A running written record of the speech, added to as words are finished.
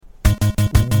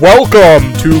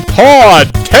Welcome to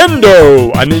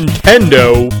Podtendo, a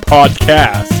Nintendo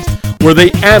podcast, where they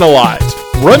analyze,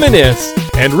 reminisce,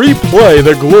 and replay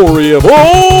the glory of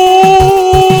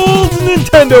old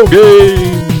Nintendo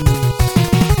games.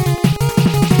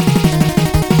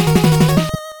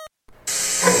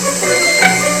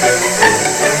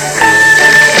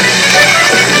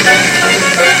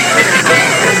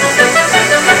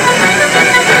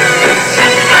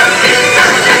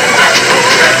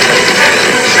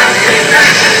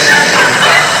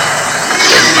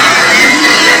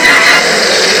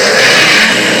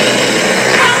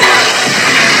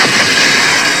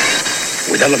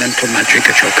 With elemental magic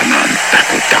at your command,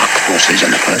 battle dark forces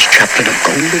in the first chapter of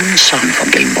Golden Sun for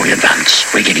Game Boy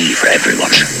Advance. Rated E for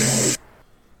everyone.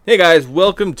 Hey guys,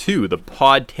 welcome to the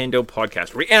Podtendo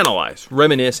podcast, where we analyze,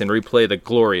 reminisce, and replay the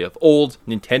glory of old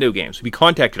Nintendo games. Be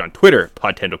contacted on Twitter,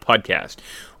 Podtendo Podcast.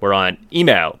 We're on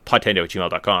email,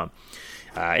 podtendo@gmail.com,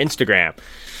 Instagram,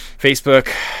 Facebook,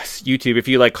 YouTube. If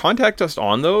you contact us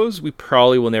on those, we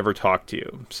probably will never talk to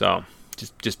you. So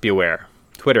just be aware.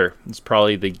 Twitter is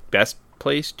probably the best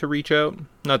place to reach out.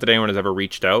 Not that anyone has ever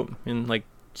reached out in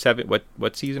seven.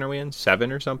 What season are we in?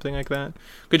 7 or something like that.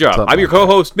 Good job. I'm your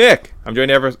co-host Mick. I'm joined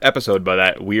every episode by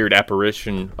that weird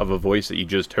apparition of a voice that you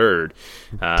just heard.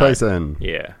 Tyson.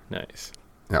 Yeah, nice.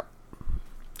 Yep.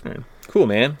 Right. Cool,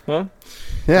 man. Well,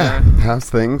 yeah. How's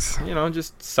things?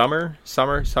 Just summer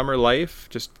life,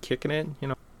 just kicking it.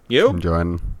 You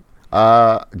enjoying?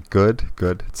 Good.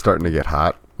 It's starting to get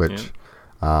hot, which,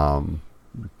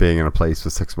 being in a place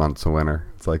with 6 months of winter,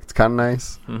 it's kind of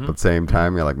nice. But at the same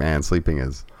time, you're like, man,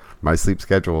 my sleep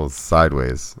schedule is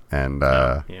sideways, and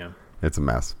it's a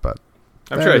mess. But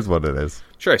I'm sure is what it is.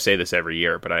 Sure, I say this every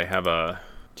year, but I have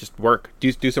just work,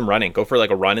 do some running, go for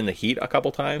a run in the heat a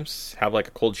couple times, have a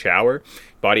cold shower,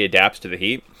 body adapts to the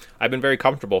heat. I've been very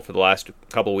comfortable for the last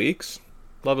couple weeks,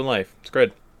 loving life. It's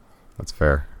good. That's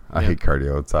fair. I hate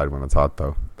cardio outside when it's hot,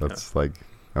 though. That's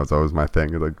that was always my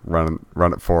thing.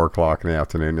 Run at 4 o'clock in the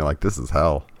afternoon. You're like, this is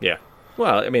hell. Yeah.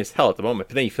 Well, I mean, it's hell at the moment,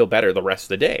 but then you feel better the rest of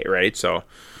the day, right? So.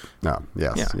 No.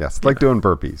 Yes. It's like doing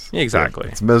burpees. Exactly.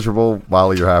 It's miserable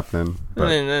while you're happening, but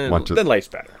then life's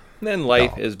better. Then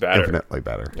life is better. Infinitely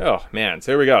better. Oh man!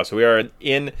 So here we go. So we are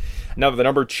in the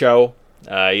numbered show.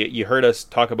 You heard us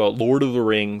talk about Lord of the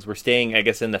Rings. We're staying, I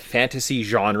guess, in the fantasy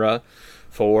genre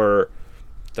for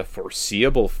the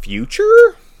foreseeable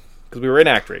future. Because we were in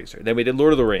ActRaiser, then we did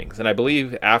Lord of the Rings, and I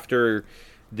believe after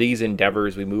these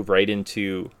endeavors, we move right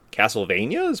into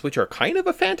Castlevanias, which are kind of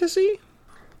a fantasy.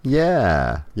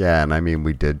 Yeah, and I mean,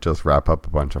 we did just wrap up a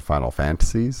bunch of Final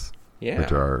Fantasies,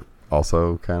 which are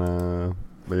also kind of,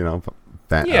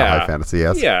 high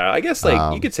fantasy-esque. Yeah, I guess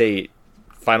you could say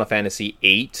Final Fantasy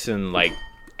VIII and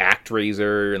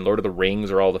ActRaiser and Lord of the Rings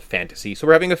are all the fantasy. So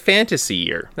we're having a fantasy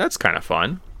year. That's kind of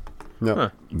fun. Yep. Huh.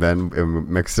 Then it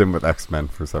mixed in with X-Men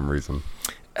for some reason.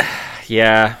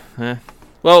 Yeah.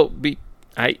 Well,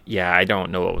 I don't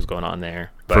know what was going on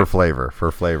there. For flavor,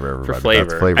 everybody. For flavor.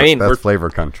 That's flavor. I mean, that's flavor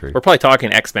country. We're probably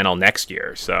talking X-Men all next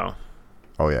year, so.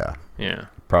 Oh, yeah. Yeah.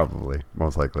 Probably.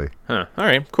 Most likely. Huh. All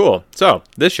right, cool. So,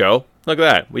 this show, look at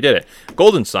that. We did it.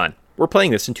 Golden Sun. We're playing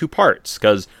this in 2 parts,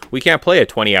 because we can't play a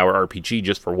 20-hour RPG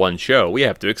just for one show. We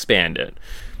have to expand it.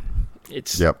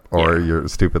 You're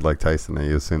stupid like Tyson and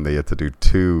you assume they get to do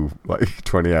 2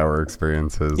 20-hour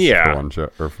experiences for one show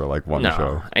or for one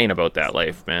show. I ain't about that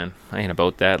life, man. I ain't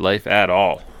about that life at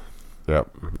all.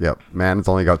 Yep. Man, it's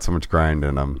only got so much grind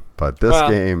in them, but this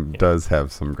game does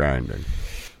have some grinding.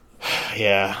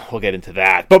 Yeah, we'll get into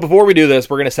that. But before we do this,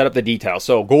 we're going to set up the details.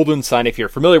 So, Golden Sun, if you're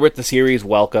familiar with the series,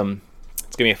 welcome.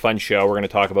 It's going to be a fun show. We're going to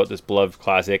talk about this beloved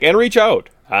classic and reach out.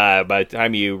 By the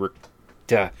time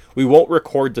we won't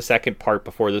record the second part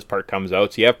before this part comes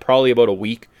out, so you have probably about a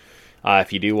week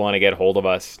if you do want to get a hold of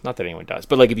us. Not that anyone does,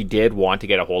 but if you did want to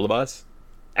get a hold of us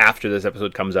after this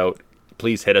episode comes out,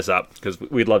 please hit us up, because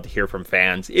we'd love to hear from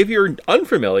fans. If you're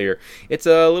unfamiliar, it's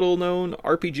a little known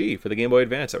RPG for the Game Boy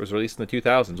Advance that was released in the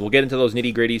 2000s. We'll get into those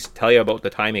nitty gritties, tell you about the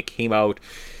time it came out,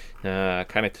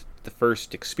 kind of the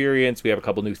first experience. We have a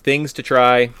couple new things to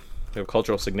try. We have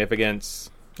cultural significance,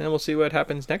 and we'll see what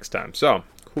happens next time. So,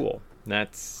 cool.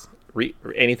 That's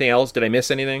anything else? Did I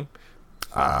miss anything?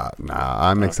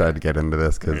 I'm excited to get into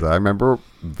this because I remember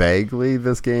vaguely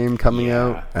this game coming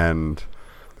out, and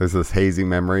there's this hazy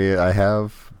memory I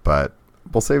have, but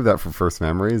we'll save that for first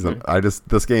memories. And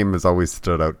this game has always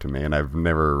stood out to me, and I've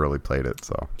never really played it.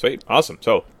 So sweet, awesome.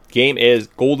 So game is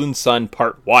Golden Sun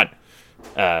Part 1.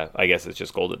 I guess it's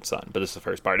just Golden Sun, but this is the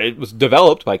first part. It was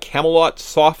developed by Camelot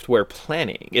Software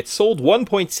Planning. It sold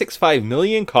 1.65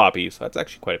 million copies. That's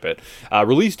actually quite a bit.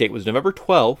 Release date was November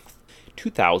 12th,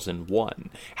 2001.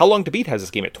 How Long to Beat has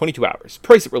this game at 22 hours.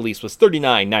 Price at release was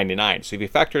 $39.99, so if you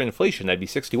factor in inflation, that'd be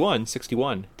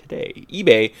 $61.61 today.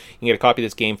 eBay, you can get a copy of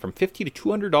this game from $50 to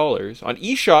 $200. On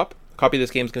eShop, a copy of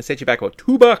this game is going to set you back about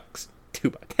 $2.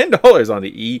 $10 on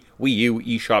the Wii U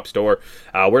eShop store.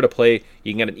 Where to play,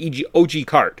 you can get an OG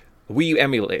cart, a Wii U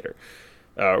emulator.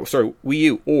 Wii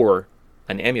U or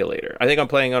an emulator. I think I'm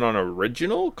playing on an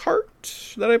original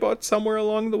cart that I bought somewhere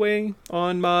along the way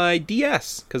on my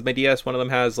DS, because my DS, one of them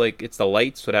has like, it's the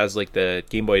light, so it has like the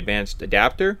Game Boy Advanced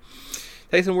adapter.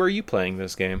 Tyson, where are you playing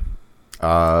this game?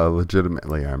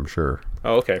 Legitimately, I'm sure.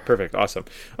 Oh, okay, perfect, awesome.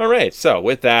 All right, so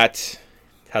with that,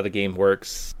 how the game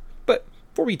works. But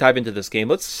before we dive into this game,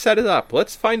 let's set it up.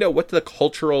 Let's find out what the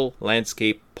cultural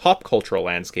landscape, pop cultural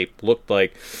landscape, looked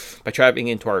like by traveling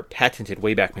into our patented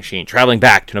Wayback Machine, traveling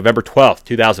back to November 12th,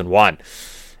 2001,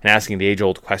 and asking the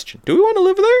age-old question, do we want to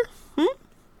live there?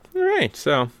 All right,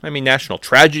 so, national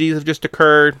tragedies have just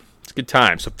occurred. It's a good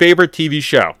time. So, favorite TV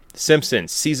show?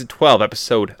 Simpsons, Season 12,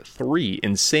 Episode 3,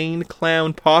 Insane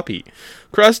Clown Poppy.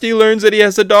 Krusty learns that he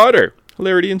has a daughter.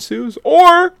 Hilarity ensues.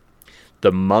 Or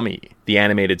The Mummy, the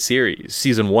animated series,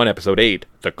 Season 1, Episode 8,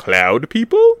 The Cloud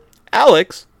People?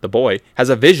 Alex, the boy, has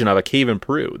a vision of a cave in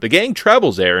Peru. The gang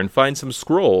travels there and finds some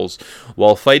scrolls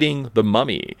while fighting the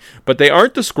mummy. But they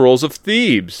aren't the scrolls of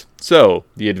Thebes, so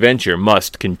the adventure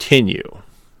must continue.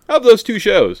 Of those two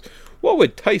shows, what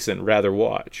would Tyson rather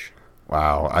watch?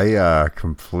 Wow, I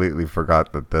completely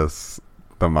forgot that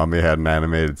The Mummy had an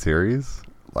animated series.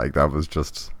 Like, that was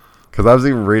just... Because I was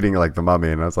even reading, like, The Mummy,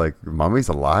 and I was like, Mummy's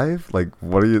alive? Like,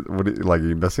 what are you, like, are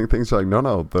you missing things? You're like,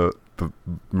 no, the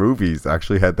movies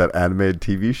actually had that animated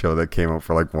TV show that came out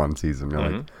for, like, one season. You're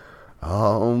like,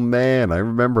 oh, man, I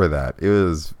remember that. It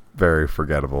was very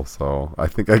forgettable, so I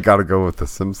think I gotta go with The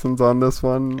Simpsons on this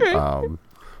one.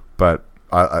 But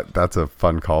that's a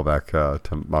fun callback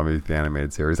to Mummy, the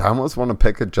animated series. I almost want to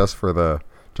pick it just for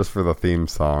the theme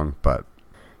song, but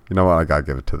you know what? I gotta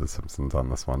give it to The Simpsons on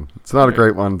this one. It's not a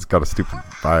great one. It's got a stupid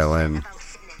violin,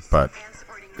 but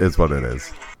it's what it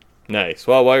is. Nice.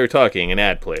 Well, while you're talking, an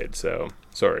ad played, so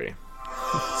sorry.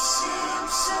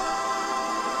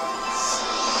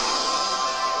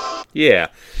 Yeah.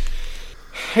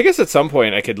 I guess at some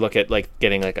point I could look at like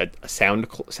getting like a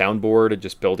soundboard and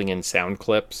just building in sound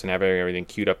clips and having everything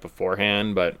queued up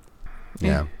beforehand, but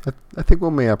yeah. I think we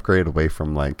may upgrade away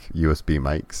from like USB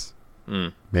mics.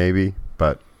 Maybe,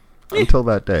 but until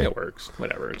that day, it works.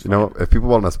 Whatever. You know, if people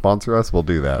want to sponsor us, we'll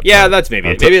do that. Yeah, that's maybe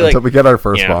it. Maybe like until we get our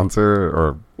first sponsor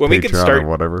or when Patreon we can start, or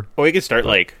whatever. Well, we could start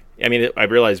like I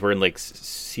realize we're in like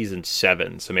season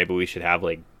 7, so maybe we should have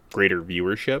like greater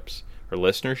viewerships or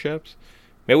listenerships.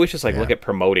 Maybe we should just look at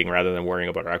promoting rather than worrying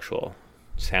about our actual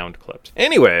sound clips.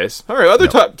 Anyways, all right, other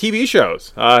top TV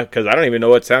shows, because I don't even know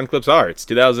what sound clips are. It's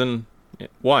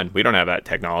 2001. We don't have that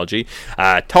technology.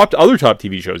 Other top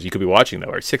TV shows you could be watching, though,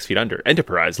 are 6 Feet Under,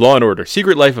 Enterprise, Law & Order,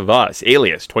 Secret Life of Us,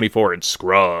 Alias, 24, and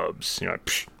Scrubs. You know,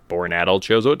 boring adult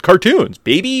shows. Cartoons,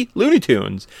 Baby Looney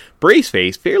Tunes,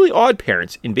 Braceface, Fairly Odd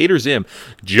Parents, Invader Zim,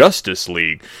 Justice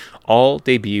League, all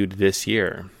debuted this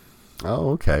year.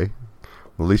 Oh, okay.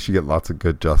 At least you get lots of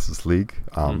good Justice League.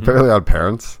 Fairly Odd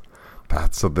Parents.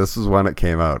 So this is when it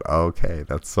came out. Okay,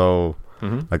 that's so...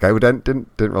 Like, I didn't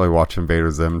really watch Invader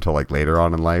Zim until, like, later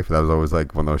on in life. That was always,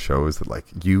 like, one of those shows that, like,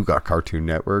 you got Cartoon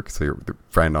Network, so your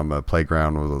friend on the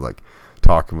playground was, like,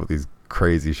 talking about these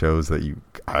crazy shows that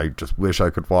I just wish I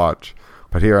could watch.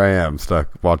 But here I am, stuck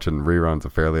watching reruns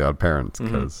of Fairly Odd Parents,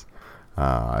 because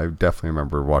I definitely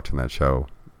remember watching that show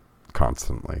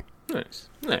constantly.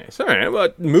 Nice. All right. Well,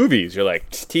 movies. You're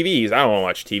like, TVs. I don't want to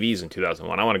watch TVs in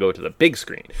 2001. I want to go to the big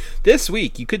screen. This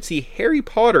week, you could see Harry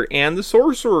Potter and the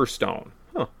Sorcerer's Stone.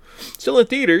 Still in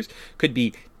theaters could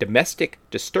be Domestic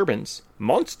Disturbance,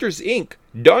 Monsters, Inc.,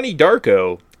 Donnie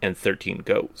Darko, and 13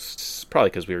 Ghosts. Probably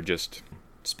because we were just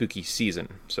spooky season.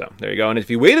 So there you go. And if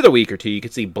you waited a week or two, you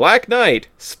could see Black Knight,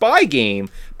 Spy Game,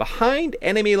 Behind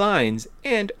Enemy Lines,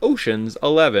 and Ocean's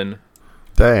 11.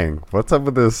 Dang, what's up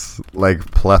with this,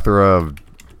 like, plethora of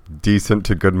decent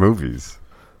to good movies?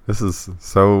 This is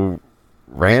so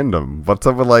random. What's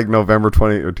up with, like, November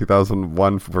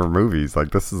 2001 for movies?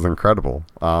 Like, this is incredible.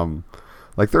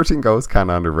 Like, 13 Ghosts,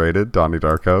 kind of underrated. Donnie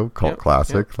Darko, cult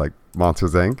classic. Like,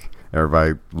 Monsters, Inc.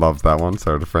 Everybody loves that one.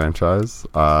 Started a franchise.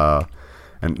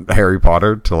 And Harry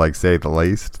Potter, to, like, say the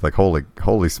least. Like,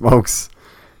 holy smokes.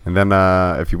 And then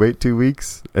if you wait 2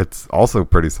 weeks, it's also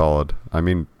pretty solid. I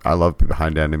mean, I love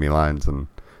Behind Enemy Lines, and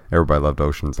everybody loved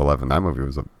Ocean's 11. That movie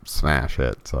was a smash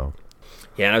hit. So,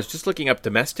 yeah, and I was just looking up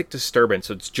Domestic Disturbance.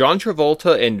 So it's John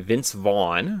Travolta and Vince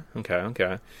Vaughn.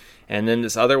 Okay. And then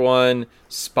this other one,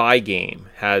 Spy Game,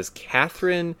 has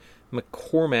Catherine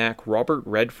McCormack, Robert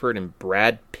Redford, and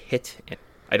Brad Pitt.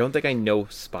 I don't think I know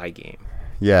Spy Game.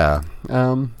 Yeah,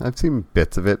 I've seen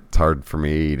bits of it. It's hard for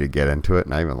me to get into it,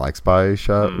 and I even like spy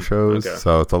shows, okay.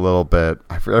 so it's a little bit.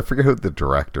 I forget who the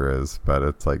director is, but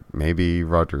it's like maybe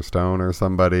Roger Stone or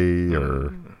somebody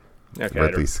or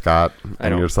Ridley Scott,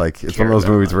 and you're just like, it's one of those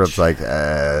movies where it's like,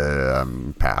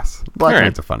 pass. Black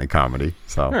Knight's a funny comedy,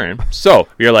 so. All right. So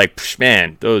you're like,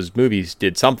 man, those movies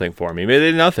did something for me. Maybe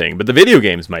they did nothing, but the video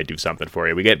games might do something for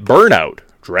you. We get Burnout,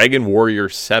 Dragon Warrior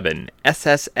 7,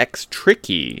 SSX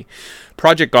Tricky,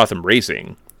 Project Gotham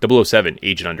Racing, 007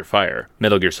 Agent Under Fire,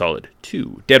 Metal Gear Solid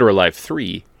 2, Dead or Alive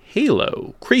 3,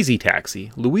 Halo, Crazy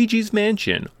Taxi, Luigi's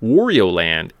Mansion, Wario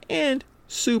Land, and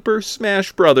Super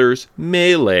Smash Bros.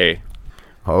 Melee.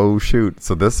 Oh, shoot.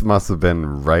 So this must have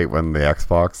been right when the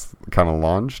Xbox kind of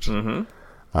launched. Mm-hmm.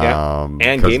 Yeah, and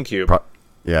GameCube.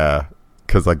 Yeah,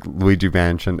 because like Luigi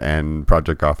Mansion and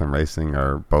Project Gotham Racing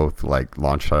are both like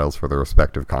launch titles for their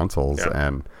respective consoles,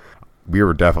 and we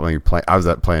were definitely playing. I was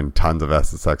playing tons of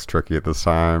SSX Tricky at this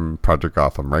time. Project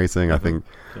Gotham Racing. I think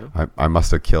I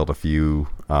must have killed a few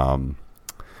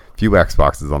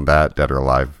Xboxes on that. Dead or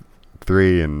Alive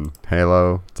 3 and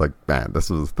Halo. It's like, man, this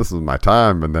was my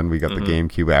time. And then we got the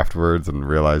GameCube afterwards and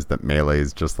realized that Melee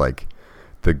is just like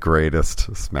the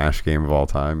greatest Smash game of all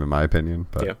time, in my opinion.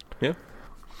 But, yeah.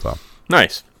 So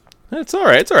nice. It's all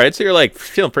right. It's all right. So you're like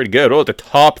feeling pretty good. Oh, the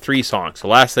top 3 songs. The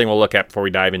last thing we'll look at before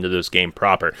we dive into this game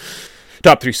proper.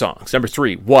 Top 3 songs. Number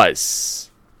 3 was,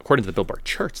 according to the Billboard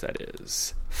charts, that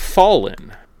is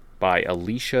 "Fallen" by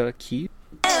Alicia Keys.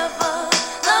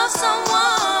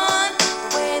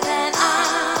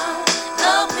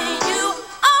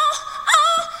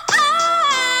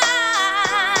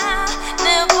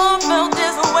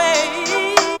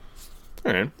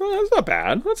 All right. Well, that's not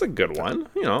bad. That's a good one,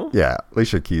 you know. Yeah,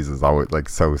 Alicia Keys is always like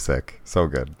so sick, so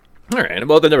good. All right.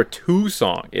 Well, the number 2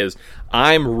 song is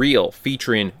 "I'm Real"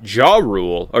 featuring Ja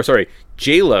Rule, or sorry,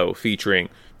 J-Lo featuring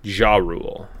Ja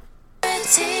Rule.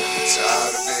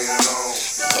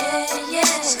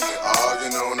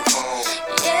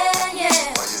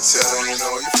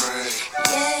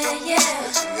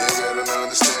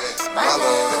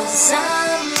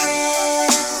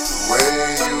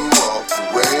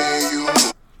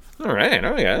 All right.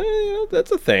 Oh yeah,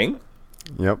 that's a thing.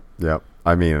 Yep.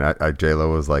 I mean,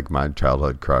 J-Lo was like my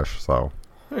childhood crush, so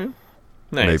Nice.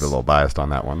 Maybe a little biased on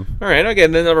that one. All right. Okay.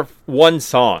 The number 1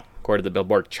 song, according to the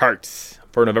Billboard charts,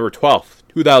 for November 12th,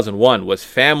 2001, was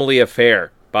 "Family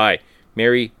Affair" by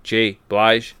Mary J.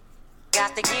 Blige.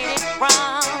 Got to get it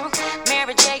wrong.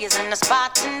 Mary J is in the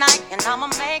spot tonight, and I'ma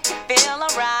make you feel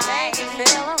alright.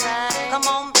 Come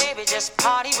on, baby, just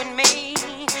party with me.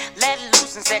 Let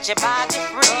loose and set your body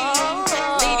free.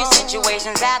 Leave your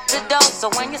situations at the door, so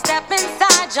when you step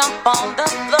inside, jump on the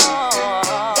floor.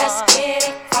 Let's get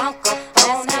it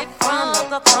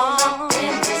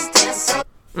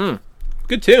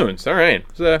Good tunes. All right.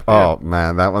 So, oh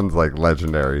man, that one's like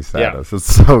legendary status.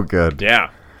 It's so good. Yeah.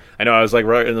 I know. I was like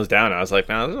writing those down. And I was like,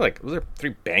 man, those are 3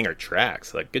 banger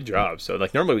tracks. Like, good job. So,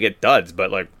 like, normally we get duds,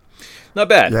 but like, not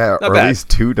bad. Yeah, not or bad. at least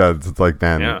 2 duds. It's like,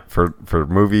 man, for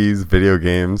movies, video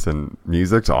games, and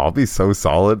music to all be so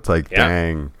solid. It's like,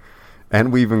 dang.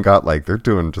 And we even got like they're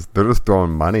just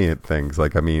throwing money at things.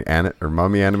 Like, I mean,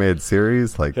 Mummy animated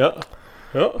series. Like,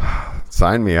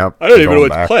 sign me up. I don't even know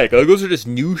what to play. Like, those are just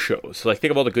new shows. Like,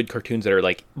 think of all the good cartoons that are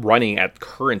like running at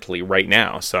currently right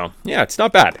now. So yeah, it's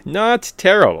not bad, not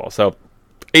terrible. So,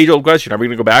 age-old question: are we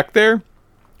going to go back there?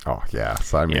 Oh yeah,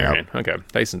 sign me up. Right. Okay,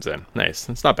 Tyson's in. Nice.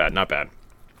 It's not bad. Not bad.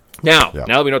 Now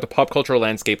that we know what the pop cultural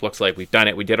landscape looks like, we've done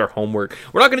it. We did our homework.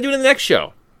 We're not going to do it in the next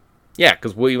show. Yeah,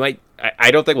 because we might.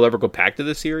 I don't think we'll ever go back to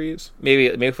the series. Maybe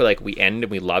if we end and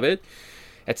we love it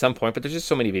at some point. But there's just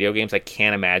so many video games. I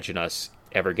can't imagine us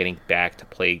ever getting back to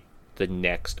play the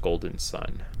next Golden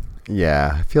Sun.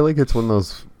 Yeah, I feel like it's one of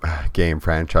those game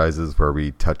franchises where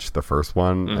we touch the first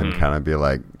one and kind of be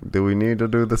like, do we need to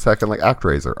do the second, like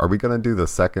ActRaiser? Are we going to do the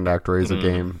second ActRaiser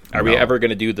game? Are we ever going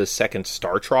to do the second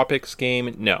Star Tropics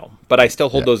game? No. But I still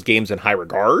hold those games in high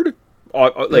regard.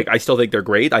 Like, I still think they're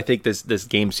great. I think this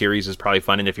game series is probably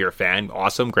fun, and if you're a fan,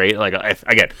 awesome, great. Like, if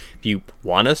you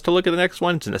want us to look at the next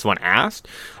one, since this one asked,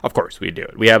 of course we do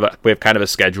it. We have kind of a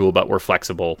schedule, but we're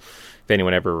flexible. If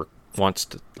anyone ever wants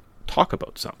to talk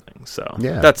about something, so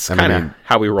that's kind of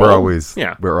how we roll.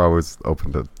 We're always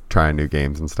open to trying new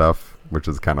games and stuff, which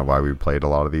is kind of why we played a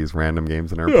lot of these random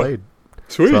games and never played.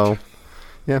 Sweet. So,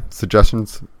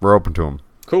 suggestions, we're open to them.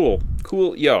 Cool.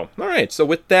 Yo. All right. So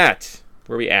with that,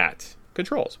 where are we at?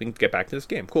 Controls. We can get back to this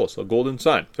game. Cool. So Golden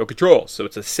Sun. So controls. So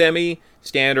it's a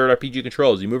semi-standard RPG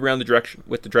controls. You move around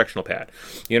with the directional pad.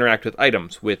 You interact with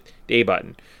items with the A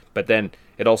button. But then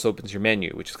it also opens your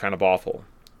menu, which is kind of awful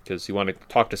because you want to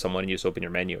talk to someone and you just open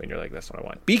your menu and you're like, that's what I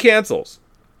want. B cancels.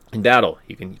 In battle,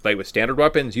 you can fight with standard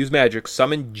weapons, use magic,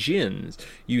 summon djinns,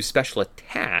 use special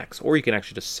attacks, or you can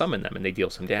actually just summon them and they deal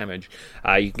some damage.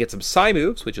 You can get some psi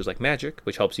moves, which is like magic,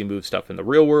 which helps you move stuff in the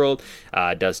real world,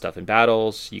 does stuff in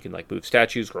battles. You can like move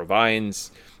statues, grow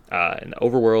vines in the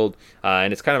overworld,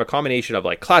 and it's kind of a combination of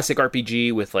like classic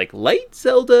RPG with like light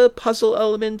Zelda puzzle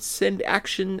elements and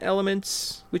action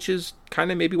elements, which is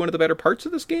kind of maybe one of the better parts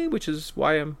of this game, which is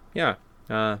why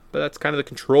but that's kind of the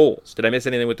controls. Did I miss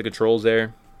anything with the controls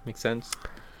there? Make sense?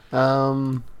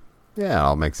 Yeah, it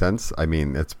all makes sense. I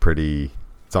mean, it's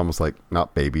almost like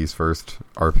not baby's first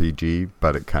RPG,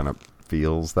 but it kind of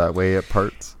feels that way at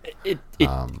parts.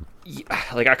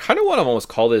 Like I kind of want to almost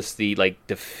call this the like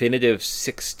definitive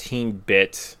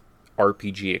 16-bit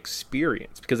RPG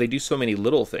experience because they do so many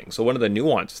little things. So one of the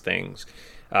nuanced things,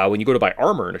 when you go to buy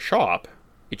armor in a shop,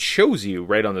 it shows you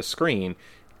right on the screen,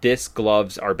 this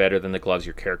gloves are better than the gloves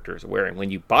your character is wearing.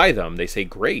 When you buy them, they say,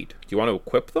 great. Do you want to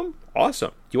equip them? Awesome.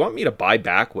 Do you want me to buy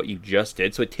back what you just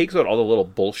did? So it takes out all the little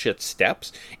bullshit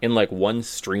steps in like one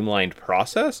streamlined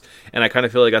process. And I kind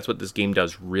of feel like that's what this game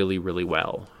does really, really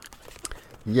well.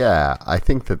 Yeah, I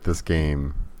think that this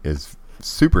game is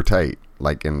super tight.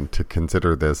 Like, and to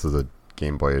consider this as a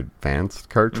Game Boy Advance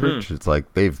cartridge, it's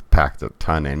like they've packed a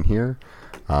ton in here.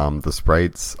 The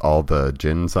sprites, all the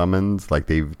djinn summons, like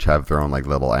they each have their own like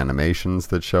little animations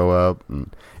that show up,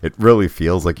 and it really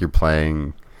feels like you're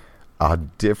playing a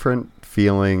different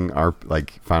feeling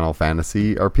like Final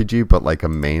Fantasy RPG, but like a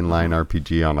mainline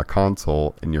RPG on a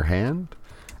console in your hand.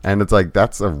 And it's like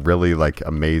that's a really like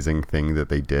amazing thing that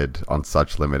they did on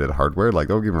such limited hardware. Like,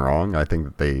 don't get me wrong, I think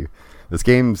that this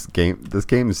game's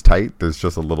tight. There's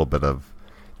just a little bit of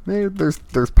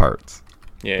there's parts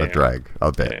that drag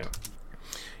a bit.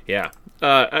 Yeah.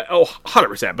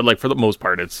 100%. But like for the most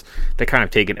part, they kind of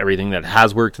taken everything that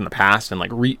has worked in the past and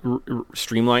like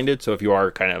streamlined it. So if you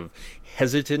are kind of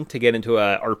hesitant to get into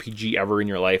a RPG ever in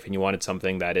your life and you wanted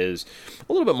something that is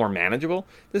a little bit more manageable,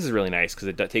 this is really nice because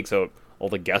it takes out all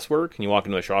the guesswork and you walk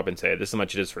into a shop and say, this is how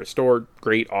much it is for a store.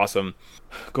 Great. Awesome.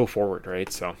 Go forward. Right.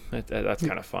 So that's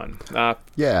kind of fun.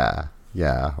 Yeah.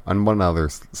 And one other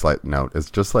slight note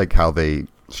is just like how they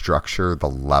structure the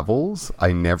levels.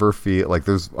 I never feel like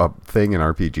there's a thing in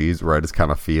RPGs where I just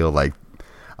kind of feel like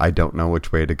I don't know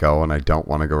which way to go and I don't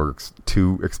want to go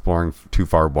exploring too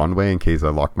far one way in case I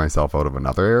lock myself out of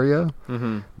another area.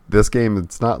 This game,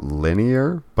 it's not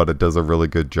linear, but it does a really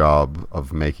good job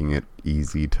of making it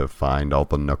easy to find all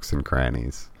the nooks and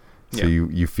crannies. So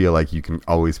you feel like you can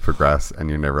always progress and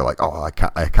you're never like, oh, I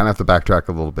kind of have to backtrack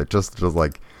a little bit just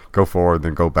like go forward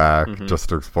then go back just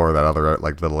to explore that other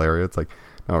like little area. It's like,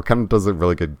 no, it kind of does a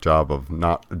really good job of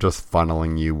not just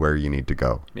funneling you where you need to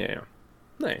go. Yeah.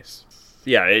 Nice.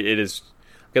 Yeah, it is.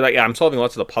 Like, I'm solving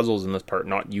lots of the puzzles in this part,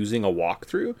 not using a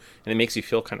walkthrough, and it makes you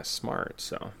feel kind of smart.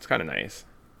 So it's kind of nice.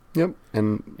 Yep.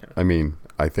 And I mean,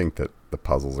 I think that the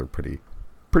puzzles are pretty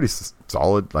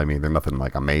solid. I mean, they're nothing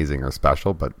like amazing or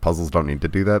special, but puzzles don't need to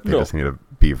do that. They just need to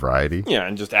be variety. Yeah,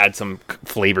 and just add some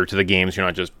flavor to the games. You're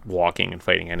not just walking and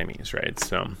fighting enemies, right?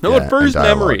 So, first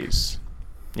memories.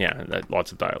 Yeah,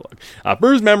 lots of dialogue.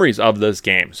 First memories of this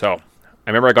game. So, I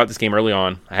remember I got this game early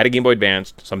on. I had a Game Boy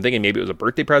Advance, so I'm thinking maybe it was a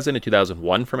birthday present in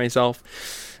 2001 for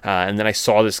myself. And then I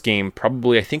saw this game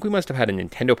probably, I think we must have had a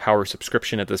Nintendo Power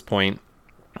subscription at this point.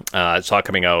 Saw it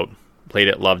coming out, played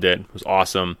it, loved it, was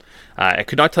awesome. I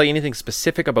could not tell you anything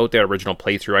specific about the original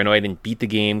playthrough. I know I didn't beat the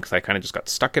game because I kind of just got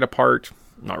stuck at a part.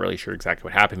 Not really sure exactly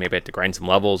what happened. Maybe I had to grind some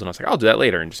levels, and I was like, I'll do that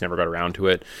later, and just never got around to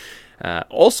it.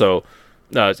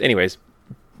 Anyways,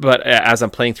 but as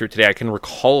I'm playing through today, I can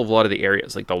recall a lot of the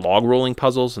areas, like the log rolling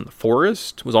puzzles in the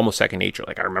forest was almost second nature.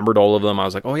 Like I remembered all of them. I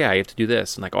was like, oh yeah, I have to do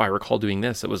this. And like, oh, I recall doing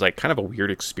this. It was like kind of a weird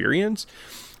experience.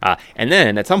 And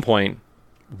then at some point,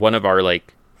 one of our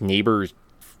like neighbor's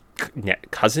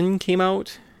cousin came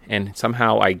out, and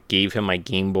somehow I gave him my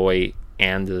Game Boy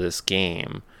and this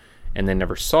game, and then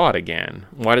never saw it again.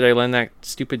 Why did I lend that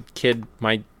stupid kid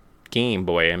my Game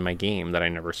Boy and my game that I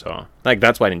never saw? Like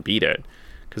that's why I didn't beat it.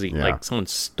 Because like someone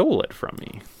stole it from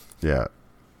me. Yeah.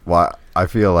 Well, I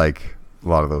feel like a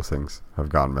lot of those things have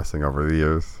gone missing over the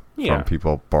years from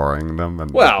people borrowing them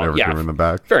and never giving them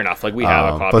back. Fair enough. Like we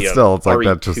have a copy but still, it's like RE2.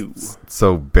 That's just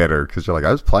so bitter because you're like,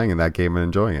 I was playing in that game and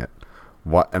enjoying it.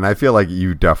 And I feel like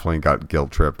you definitely got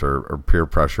guilt tripped or peer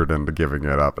pressured into giving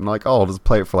it up. And like, oh, I'll just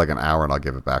play it for like an hour and I'll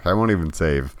give it back. I won't even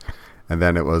save. And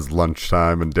then it was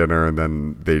lunchtime and dinner, and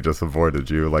then they just avoided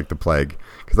you like the plague.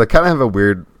 Because I kind of have a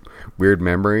weird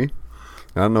memory.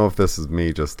 I don't know if this is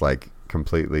me just like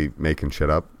completely making shit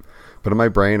up, but in my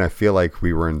brain I feel like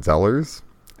we were in Zellers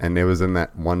and it was in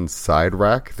that one side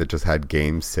rack that just had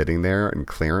games sitting there in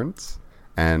clearance.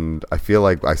 And I feel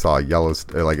like I saw a yellow,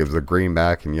 like it was a green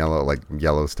back and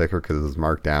yellow sticker because it was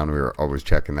marked down. We were always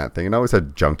checking that thing, and I always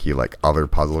had junky like other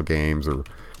puzzle games or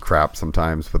crap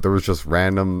sometimes. But there was just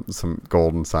some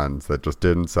Golden Suns that just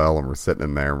didn't sell, and we're sitting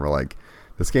in there, and we're like,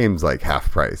 this game's like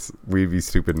half price. We'd be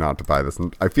stupid not to buy this.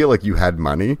 And I feel like you had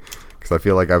money because I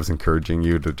feel like I was encouraging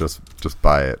you to just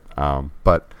buy it.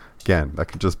 But again, that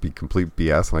could just be complete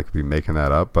BS, and I could be making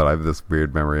that up. But I have this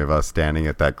weird memory of us standing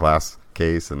at that glass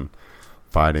case and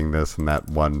finding this in that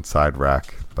one side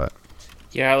rack. But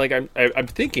yeah, like I'm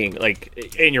thinking,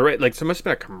 like, and you're right, like there must have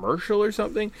been a commercial or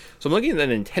something. So I'm looking at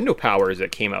the Nintendo Powers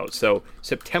that came out. So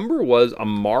September was a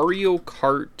Mario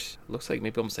Kart, looks like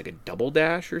maybe almost like a Double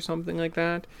Dash or something like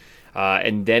that.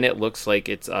 And then it looks like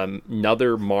it's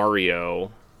another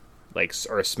Mario, like,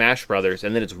 or a Smash Brothers,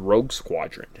 and then it's Rogue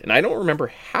Squadron. And I don't remember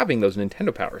having those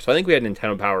Nintendo Powers. So I think we had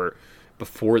Nintendo Power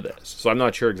before this. So I'm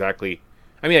not sure exactly.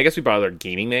 I mean, I guess we bought other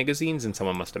gaming magazines, and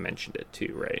someone must have mentioned it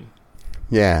too, right?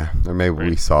 Yeah, or maybe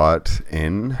we saw it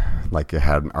in, like, it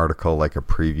had an article, like a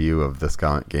preview of this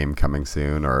game coming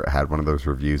soon, or it had one of those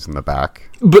reviews in the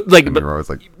back. But like, and we were always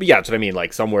like, yeah, that's what I mean,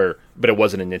 like somewhere, but it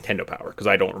wasn't a Nintendo Power, because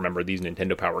I don't remember these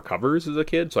Nintendo Power covers as a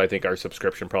kid, so I think our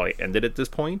subscription probably ended at this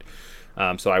point.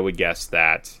 So I would guess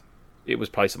that it was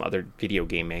probably some other video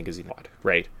game magazine,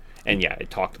 right? And yeah,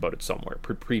 it talked about it somewhere,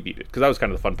 previewed it, because that was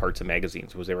kind of the fun parts of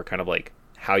magazines, was they were kind of like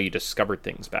how you discovered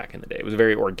things back in the day. It was a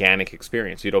very organic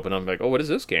experience. You'd open up and be like, oh, what is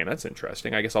this game? That's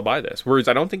interesting. I guess I'll buy this. Whereas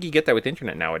I don't think you get that with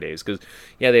internet nowadays, because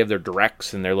yeah, they have their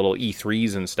directs and their little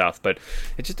E3s and stuff, but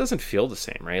it just doesn't feel the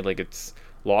same, right? Like it's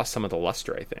lost some of the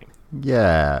luster, I think.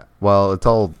 Yeah, well,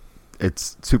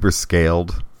 it's super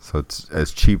scaled, so it's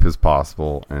as cheap as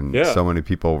possible, and so many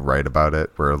people write about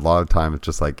it, where a lot of time it's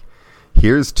just like,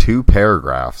 here's 2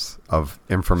 paragraphs of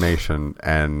information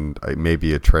and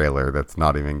maybe a trailer that's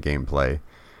not even gameplay.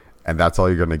 And that's all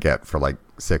you're going to get for like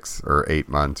 6 or 8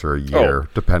 months or a year,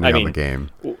 depending on the game.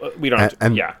 We don't.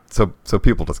 So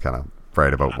people just kind of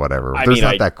write about whatever. There's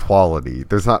not that quality.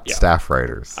 There's not staff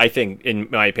writers. I think, in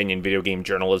my opinion, video game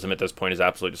journalism at this point is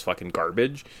absolutely just fucking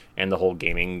garbage, and the whole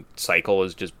gaming cycle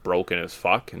is just broken as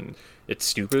fuck, and it's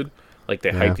stupid. Like,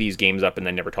 they hype these games up and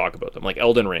then never talk about them. Like,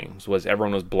 Elden Rings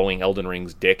everyone was blowing Elden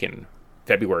Ring's dick in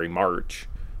February, March,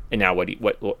 and now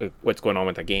what's going on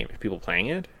with that game? Are people playing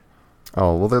it?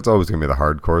 Oh, well, there's always going to be the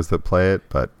hardcores that play it,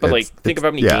 but like, think of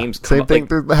how many games come same thing,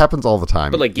 that happens all the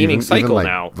time. But, like, gaming cycle like,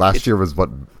 now... Last year was what...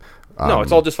 no,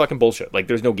 it's all just fucking bullshit. Like,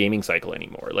 there's no gaming cycle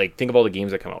anymore. Like, think of all the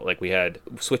games that come out. Like, we had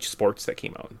Switch Sports that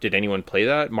came out. Did anyone play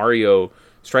that? Mario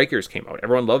Strikers came out.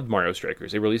 Everyone loved Mario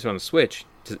Strikers. They released it on the Switch.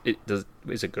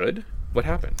 Is it good? What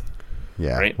happened?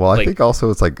 Yeah. Right? Well, I think also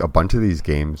it's like a bunch of these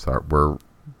games were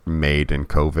made in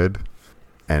COVID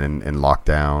and in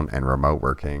lockdown and remote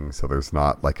working, so there's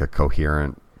not like a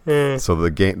coherent. So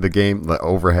the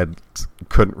overhead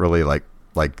couldn't really like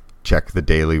check the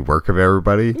daily work of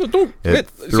everybody. No,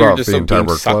 throughout the entire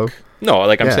workflow. Suck. No,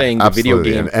 like I'm saying, the video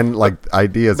game and like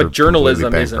ideas but are journalism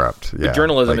completely bankrupt. Isn't, but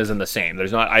journalism isn't the same.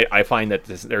 There's not. I find that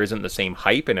there isn't the same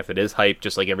hype, and if it is hype,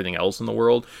 just like everything else in the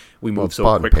world, we move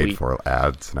so quickly. Paid for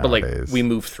ads nowadays. But like we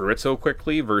move through it so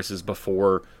quickly versus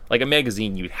before. Like a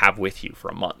magazine, you'd have with you for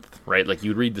a month, right? Like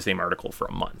you'd read the same article for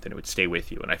a month, and it would stay with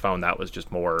you. And I found that was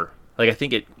just more like I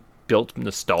think it built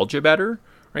nostalgia better.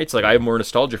 Right, so like I have more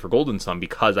nostalgia for Golden Sun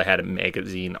because I had a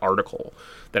magazine article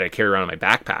that I carry around in my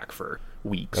backpack for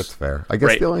weeks. That's fair. I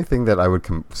guess the only thing that I would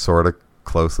sort of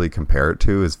closely compare it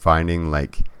to is finding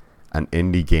like an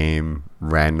indie game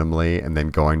randomly and then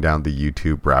going down the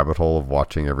YouTube rabbit hole of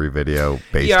watching every video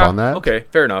based on that. Okay,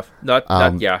 fair enough.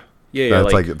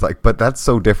 It's like, but that's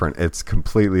so different. It's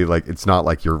completely like, it's not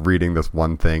like you're reading this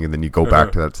one thing and then you go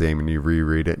back to that same and you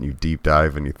reread it and you deep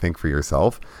dive and you think for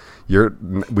yourself.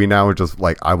 We now are just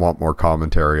like, I want more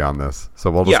commentary on this, so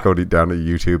we'll just go down to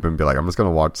YouTube and be like, I'm just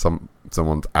gonna watch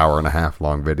someone's hour-and-a-half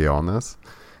long video on this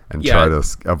and try to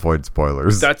avoid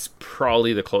spoilers. That's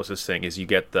probably the closest thing is you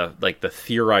get the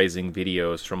theorizing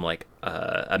videos from like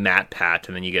a MatPat,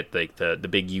 and then you get like the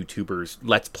big YouTubers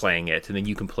let's playing it, and then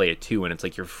you can play it too, and it's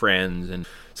like your friends, and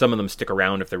some of them stick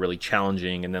around if they're really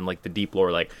challenging, and then like the deep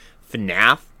lore, like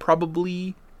FNAF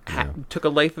probably took a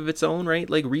life of its own, right?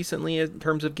 Like recently, in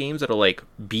terms of games that'll like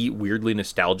be weirdly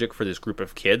nostalgic for this group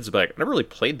of kids. But like, I never really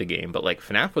played the game, but like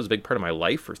FNAF was a big part of my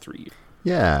life for 3 years.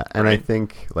 Yeah, and I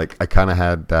think like I kind of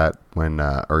had that when,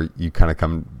 or you kind of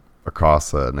come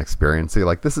across an experience, you're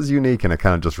like, this is unique, and it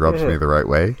kind of just rubs me the right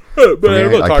way.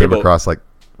 I came across like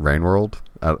Rain World.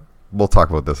 We'll talk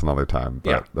about this another time,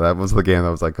 but that was the game that I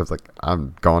was like,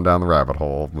 I'm going down the rabbit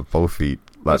hole with both feet.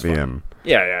 let me in.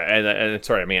 Yeah, and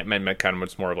sorry, I meant kind of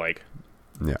much more of like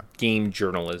Yeah. game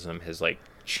journalism has like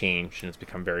changed and it's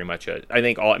become very much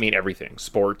everything,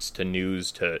 sports to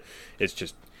news to, it's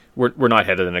just we're not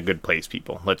headed in a good place,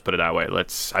 people. Let's put it that way. I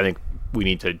think we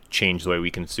need to change the way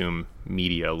we consume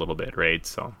media a little bit, right?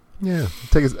 So Yeah,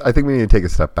 I think we need to take a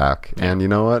step back, and you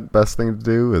know what? Best thing to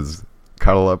do is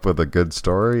cuddle up with a good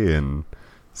story and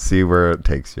see where it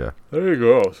takes you. there you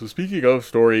go. So speaking of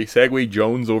story, Segway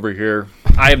Jones over here.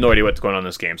 I have no idea what's going on in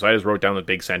this game, so I just wrote down the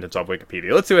big sentence off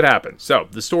Wikipedia. Let's see what happens. So,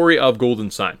 the story of Golden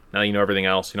Sun. Now you know everything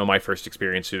else. You know my first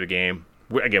experience through the game.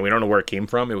 Again, we don't know where it came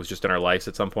from. It was just in our lives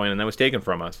at some point, and then was taken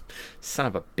from us. Son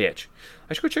of a bitch.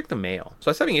 I should go check the mail. So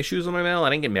I was having issues with my mail. I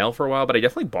didn't get mail for a while, but I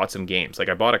definitely bought some games. Like,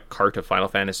 I bought a cart of Final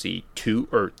Fantasy 2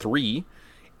 or 3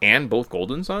 and both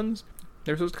Golden Suns.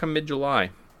 They were supposed to come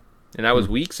mid-July. And that was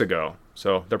weeks ago.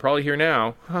 So they're probably here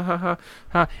now. Ha ha ha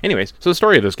ha. Anyways, so the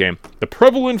story of this game. The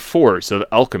prevalent force of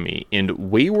alchemy in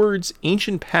Wayward's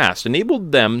ancient past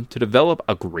enabled them to develop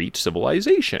a great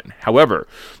civilization. However,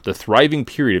 the thriving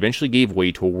period eventually gave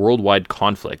way to a worldwide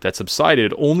conflict that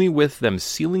subsided only with them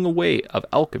sealing away of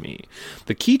alchemy.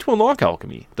 The key to unlock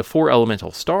alchemy, the 4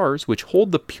 elemental stars, which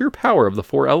hold the pure power of the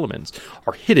 4 elements,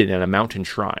 are hidden in a mountain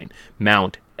shrine,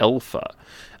 Mount Elpha,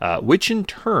 which in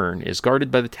turn is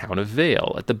guarded by the town of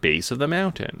Vale at the base of the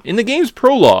mountain. In the game's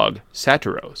prologue,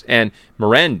 Saturos and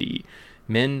Menardi,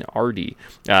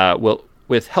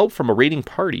 with help from a raiding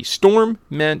party, storm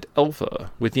Mount Elpha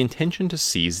with the intention to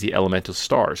seize the elemental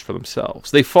stars for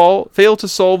themselves. They fail to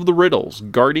solve the riddles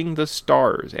guarding the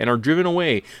stars and are driven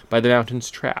away by the mountain's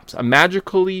traps, a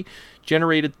magically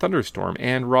generated thunderstorm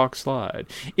and rock slide.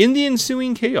 In the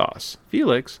ensuing chaos,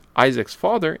 Felix, Isaac's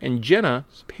father, and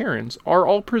Jenna's parents are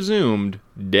all presumed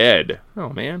dead. Oh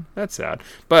man, that's sad.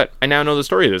 But I now know the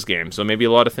story of this game, so maybe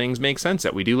a lot of things make sense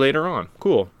that we do later on.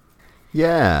 Cool.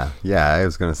 Yeah, I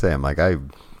was going to say, I'm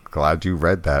glad you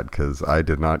read that, because I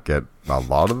did not get a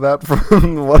lot of that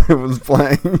from what I was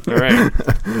playing. All right.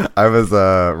 I was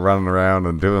running around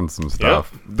and doing some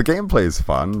stuff. Yep. The gameplay is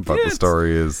fun, but the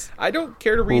story is... I don't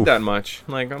care to read that much.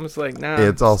 Like, I'm just like, nah.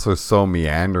 It's also so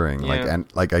meandering. Yeah.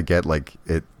 I get,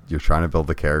 it. You're trying to build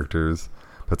the characters,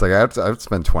 but it's like, I've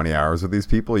spent 20 hours with these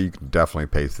people. You can definitely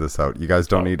pace this out. You guys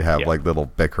don't need to have, little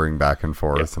bickering back and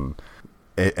forth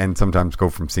and sometimes go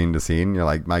from scene to scene. You're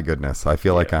like, my goodness, I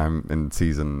feel like I'm in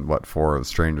season 4 of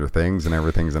Stranger Things, and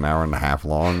everything's an hour and a half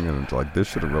long, and it's like, this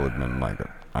should have really been like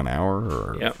an hour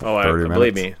or 30 minutes.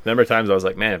 Believe me, the number of times I was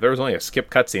like, man, if there was only a skip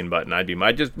cutscene button,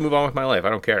 I'd just move on with my life. I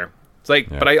don't care. It's like,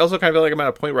 but I also kind of feel like I'm at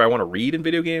a point where I want to read in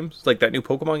video games. It's like that new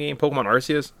Pokemon game, Pokemon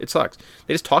Arceus. It sucks.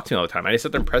 They just talk to me all the time. I just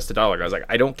sit there and press the dialogue. I was like,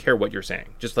 I don't care what you're saying.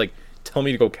 Just like, tell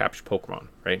me to go capture Pokemon,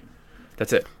 right?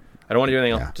 That's it. I don't want to do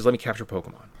anything else. Just let me capture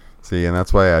Pokemon. See, and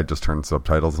that's why I just turned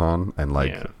subtitles on, and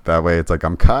that way it's like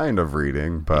I'm kind of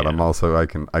reading, but I'm also I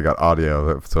got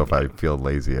audio, so if I feel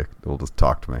lazy, it will just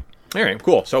talk to me. All right,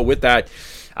 cool. So with that,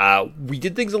 we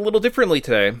did things a little differently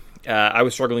today. I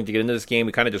was struggling to get into this game.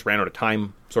 We kind of just ran out of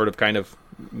time,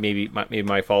 maybe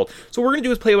my fault. So what we're going to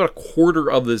do is play about a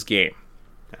quarter of this game.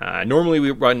 Normally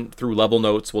we run through level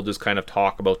notes. We'll just kind of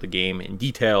talk about the game in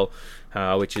detail,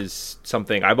 which is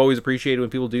something I've always appreciated when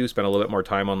people do spend a little bit more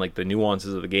time on the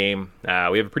nuances of the game.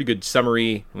 We have a pretty good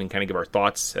summary. We can kind of give our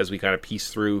thoughts as we kind of piece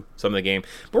through some of the game.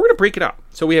 But we're going to break it up.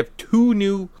 So we have 2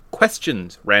 new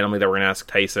questions randomly that we're going to ask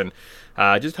Tyson,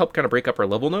 just to help kind of break up our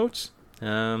level notes.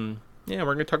 We're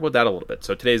going to talk about that a little bit.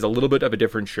 So today's a little bit of a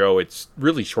different show. It's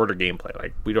really shorter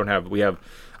gameplay. We have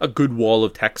a good wall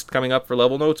of text coming up for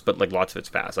level notes, but lots of it's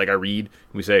fast. I read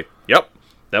and we say, yep,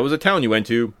 that was a town you went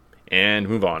to, and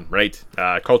move on, right?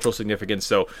 Cultural significance.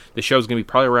 So the show's going to be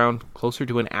probably around closer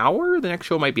to an hour. The next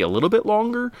show might be a little bit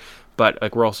longer, but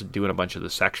we're also doing a bunch of the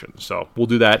sections. So we'll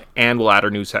do that, and we'll add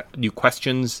our new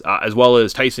questions, as well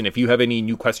as Tyson, if you have any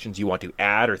new questions you want to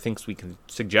add or things we can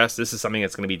suggest. This is something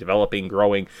that's going to be developing,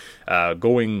 growing,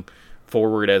 going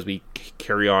forward as we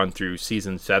carry on through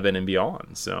season 7 and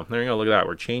beyond. So there you go. Look at that.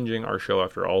 We're changing our show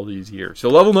after all these years. So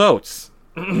level notes.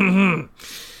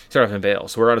 Start off in Vale.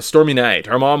 So we're on a stormy night.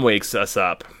 Our mom wakes us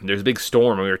up. There's a big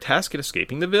storm, and we are tasked at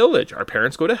escaping the village. Our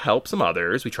parents go to help some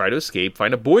others. We try to escape,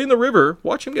 find a boy in the river,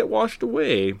 watch him get washed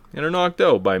away, and are knocked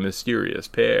out by a mysterious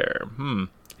pair.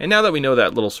 And now that we know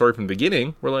that little story from the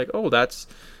beginning, we're like, oh, that's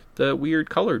the weird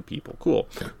colored people. Cool.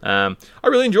 I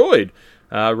really enjoyed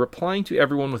replying to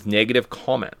everyone with negative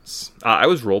comments. I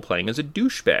was role-playing as a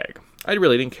douchebag. I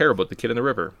really didn't care about the kid in the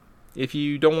river. If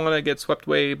you don't want to get swept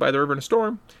away by the river in a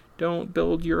storm, don't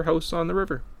build your house on the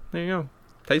river. There you go.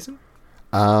 Tyson?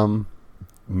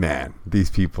 Man,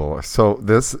 these people are so...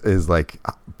 This is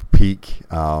peak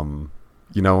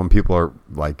you know, when people are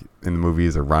like in the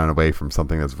movies are running away from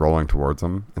something that's rolling towards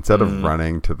them, instead of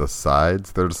running to the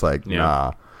sides, they're just like,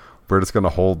 nah, we're just going to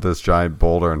hold this giant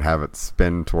boulder and have it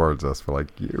spin towards us. We're like,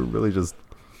 you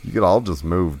could all just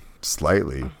move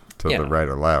slightly to the right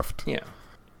or left. Yeah.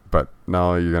 But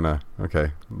no, you're going to,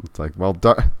 okay. It's like, well,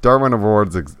 Darwin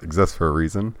Awards exist for a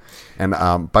reason. And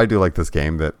but I do like this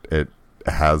game that it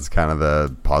has kind of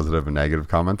the positive and negative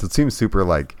comments. It seems super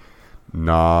like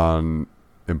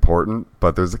non-important,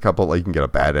 but there's a couple, like you can get a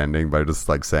bad ending by just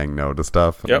like saying no to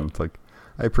stuff. And it's like,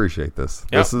 I appreciate this.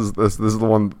 Yep. This is the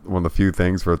one of the few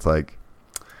things where it's like,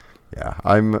 yeah,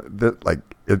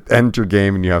 it ends your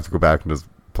game and you have to go back and just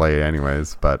play it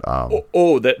anyways. But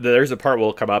there's a part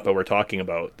we'll come up that we're talking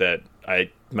about that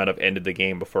I might have ended the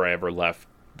game before I ever left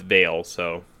the Vale.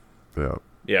 So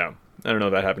yeah, I don't know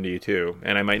if that happened to you too,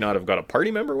 and I might not have got a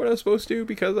party member when I was supposed to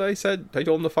because I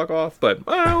told him to fuck off. But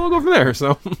we'll go from there.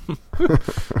 So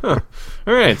all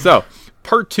right, so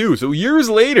part 2. So years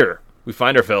later, we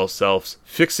find ourselves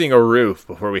fixing a roof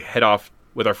before we head off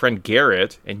with our friend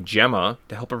Garrett and Gemma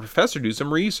to help a professor do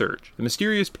some research. The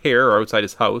mysterious pair are outside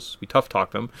his house. We tough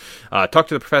talk them, talk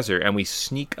to the professor, and we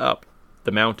sneak up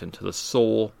the mountain to the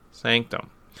Soul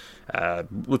Sanctum.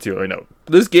 Let's see what I know.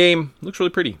 This game looks really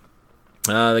pretty.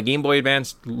 The Game Boy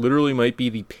Advance literally might be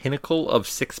the pinnacle of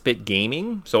 6-bit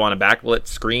gaming. So on a backlit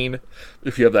screen,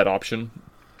 if you have that option.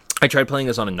 I tried playing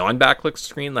this on a non-backlit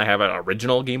screen. I have an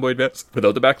original Game Boy Advance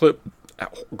without the backlit.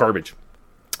 Garbage.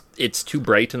 It's too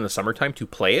bright in the summertime to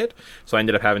play it, so I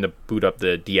ended up having to boot up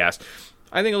the DS.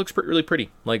 I think it looks really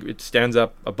pretty. Like, it stands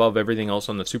up above everything else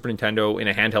on the Super Nintendo in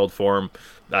a handheld form.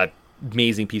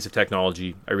 Amazing piece of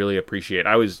technology. I really appreciate it.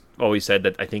 I always said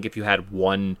that I think if you had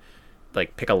one,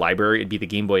 like, pick a library, it'd be the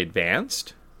Game Boy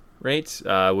Advanced, right?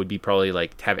 Would be probably,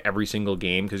 like, to have every single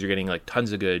game, because you're getting, like,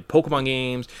 tons of good Pokemon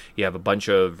games. You have a bunch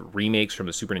of remakes from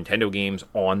the Super Nintendo games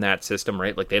on that system,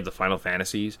 right? Like, they have the Final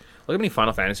Fantasies. Look how many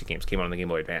Final Fantasy games came out on the Game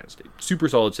Boy Advance. Super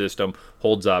solid system,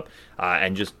 holds up,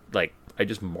 and just, like, I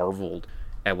just marveled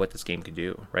at what this game could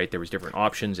do, right? There was different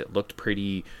options. It looked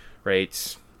pretty, right?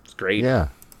 It's great. Yeah.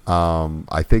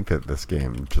 I think that this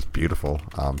game is just beautiful,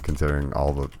 considering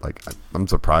all the, like, I'm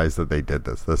surprised that they did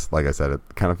this. This, like I said, it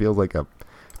kind of feels like a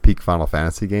peak Final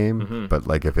Fantasy game, but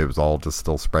like if it was all just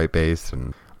still sprite based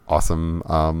and awesome.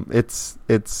 It's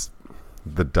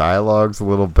the dialogue's a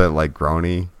little bit like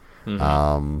groany,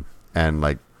 and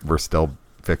like we're still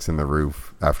fixing the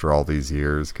roof after all these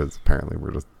years because apparently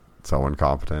we're just so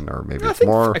incompetent, or maybe I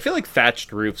feel like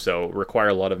thatched roofs though require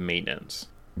a lot of maintenance.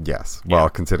 Yes, well,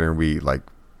 considering we like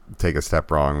take a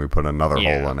step wrong, we put another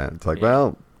hole in it. It's like,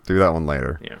 well, do that one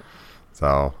later. Yeah.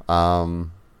 So,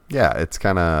 it's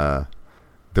kind of.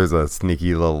 There's a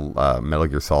sneaky little Metal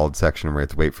Gear Solid section where you have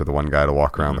to wait for the one guy to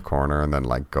walk around the corner and then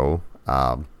like go.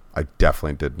 I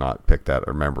definitely did not pick that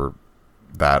or remember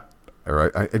that. Or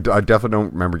I definitely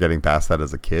don't remember getting past that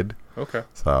as a kid. Okay.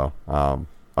 So I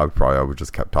would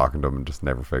just kept talking to him and just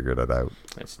never figured it out.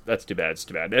 That's too bad. It's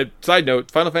too bad. Side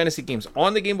note: Final Fantasy games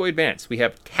on the Game Boy Advance. We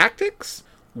have Tactics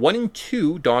 1 and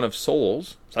 2: Dawn of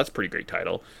Souls. So that's a pretty great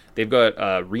title. They've got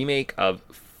a remake of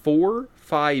 4,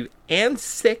 5, and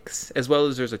 6, as well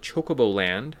as there's a Chocobo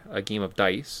Land, a game of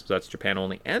dice, so that's Japan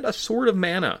only, and a Sword of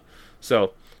Mana.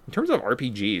 So, in terms of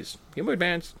RPGs, Game Boy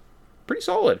Advance, pretty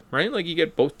solid, right? Like, you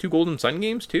get both 2 Golden Sun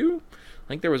games, too. I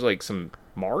think there was, like, some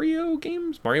Mario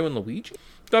games, Mario and Luigi.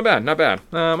 Not bad.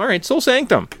 Alright, Soul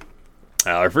Sanctum.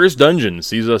 Our first dungeon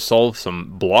sees us solve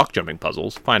some block jumping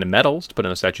puzzles, finding medals to put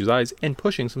in a statue's eyes, and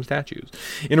pushing some statues.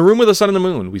 In a room with the sun and the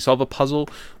moon, we solve a puzzle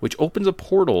which opens a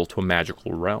portal to a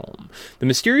magical realm. The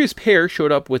mysterious pair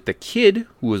showed up with the kid,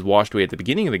 who was washed away at the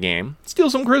beginning of the game,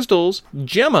 steal some crystals,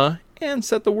 Gemma, and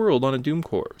set the world on a doom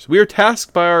course. We are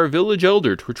tasked by our village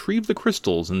elder to retrieve the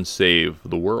crystals and save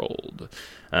the world.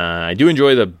 I do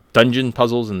enjoy the dungeon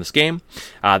puzzles in this game.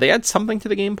 They add something to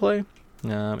the gameplay.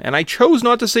 And I chose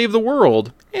not to save the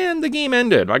world, and the game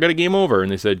ended. I got a game over,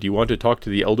 and they said, do you want to talk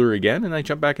to the elder again? And I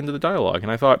jumped back into the dialogue,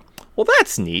 and I thought, well,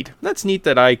 that's neat. That's neat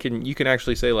that you can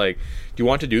actually say, like, do you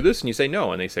want to do this? And you say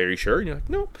no, and they say, are you sure? And you're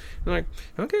like, no. And they're like,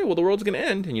 okay, well, the world's going to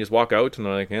end. And you just walk out, and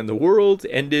they're like, and the world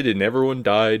ended, and everyone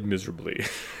died miserably.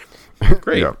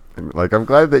 Great. Yeah. Like, I'm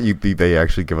glad that they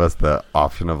actually give us the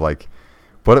option of, like,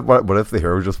 what if the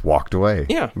hero just walked away?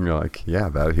 Yeah. And you're like, yeah,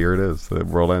 here it is. The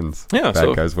world ends. Yeah.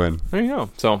 Bad guys win. There you go.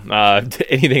 So,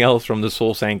 anything else from the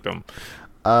Soul Sanctum?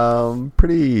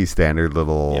 Pretty standard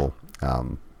little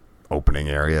opening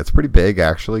area. It's pretty big,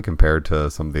 actually, compared to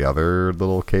some of the other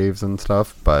little caves and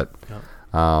stuff. But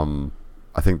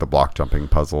I think the block jumping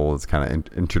puzzle is kind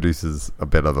of introduces a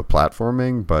bit of the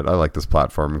platforming. But I like this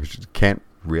platforming because you can't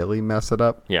really mess it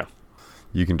up. Yeah.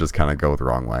 You can just kind of go the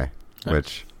wrong way.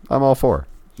 which I'm all for.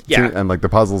 Yeah. And like the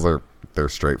puzzles they're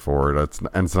straightforward.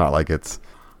 It's not like it's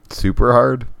super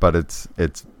hard, but it's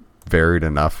varied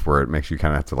enough where it makes you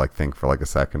kind of have to like think for like a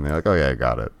second. And you're like, oh yeah, I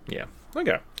got it. Yeah.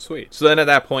 Okay, sweet. So then at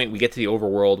that point, we get to the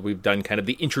overworld. We've done kind of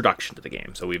the introduction to the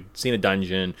game. So we've seen a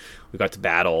dungeon. We got to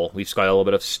battle. We've got a little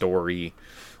bit of story.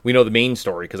 We know the main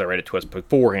story because I read it to us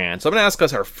beforehand. So I'm going to ask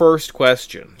us our first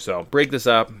question. So break this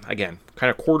up. Again, kind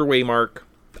of quarter-way mark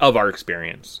of our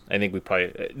experience. I think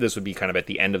this would be kind of at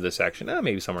the end of the section.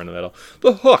 Maybe somewhere in the middle.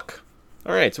 The hook.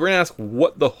 All right, so we're going to ask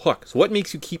what the hook. So what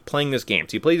makes you keep playing this game?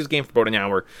 So you play this game for about an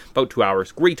hour, about 2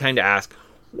 hours. Great time to ask,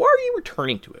 why are you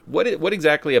returning to it? What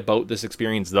exactly about this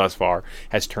experience thus far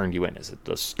has turned you in? Is it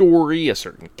the story, a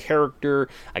certain character,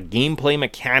 a gameplay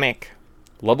mechanic,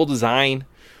 level design?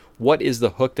 What is the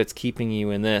hook that's keeping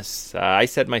you in this? I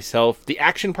said myself, the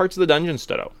action parts of the dungeon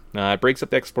stood out. It breaks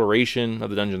up the exploration of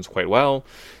the dungeons quite well.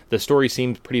 The story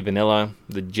seems pretty vanilla.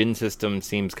 The Djinn system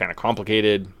seems kind of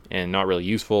complicated and not really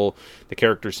useful. The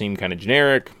characters seem kind of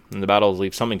generic, and the battles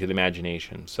leave something to the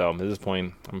imagination. So at this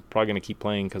point, I'm probably going to keep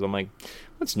playing because I'm like,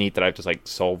 it's neat that I have to like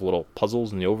solve little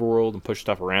puzzles in the overworld and push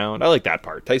stuff around. I like that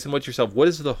part. Tyson, what's yourself? What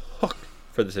is the hook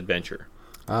for this adventure?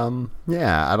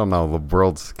 Yeah, I don't know. The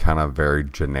world's kind of very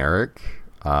generic.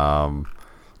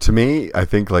 To me, I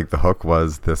think like the hook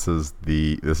was this is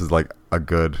like a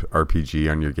good RPG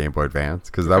on your Game Boy Advance,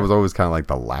 because that was always kind of like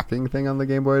the lacking thing on the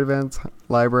Game Boy Advance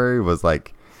library was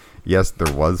like, yes,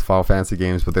 there was Final Fantasy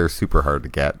games, but they're super hard to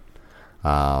get.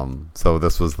 So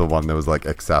this was the one that was like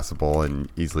accessible and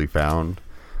easily found,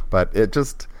 but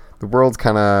the world's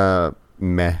kind of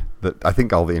meh. I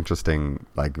think all the interesting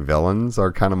like villains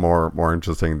are kind of more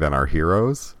interesting than our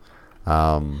heroes.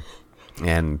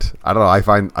 And I don't know.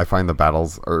 I find the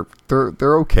battles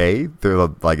they're okay. They're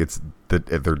like it's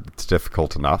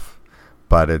difficult enough,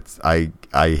 but I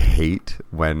hate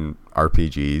when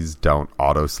RPGs don't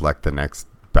auto select the next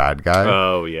bad guy.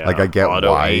 Oh yeah, like I get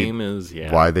auto aim is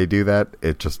why they do that.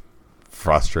 It just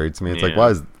frustrates me. It's like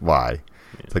why? Yeah.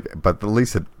 It's like, but at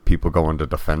least people go into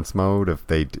defense mode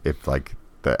if like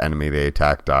the enemy they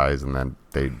attack dies and then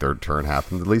their turn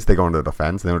happens. At least they go into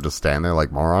defense and they don't just stand there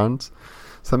like morons.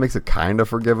 So that makes it kind of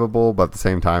forgivable, but at the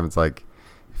same time, it's like,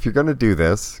 if you're gonna do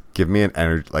this, give me an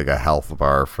energy, like a health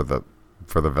bar for the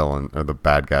villain or the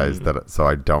bad guys, so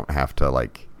I don't have to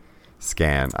like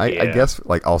scan. I guess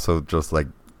like also just like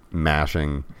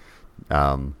mashing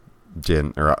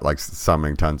Djinn or like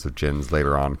summoning tons of Djinns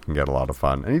later on can get a lot of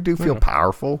fun, and you do feel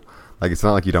powerful. Like it's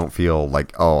not like you don't feel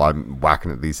like, oh, I'm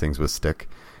whacking at these things with stick.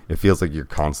 It feels like you're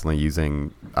constantly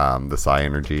using the psi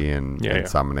energy and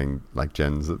summoning like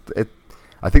Djinns.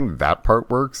 I think that part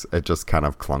works. It's just kind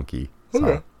of clunky. So.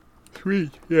 Okay.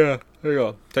 Sweet. Yeah. There you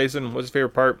go. Tyson, what's his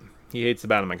favorite part? He hates the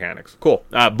battle mechanics. Cool.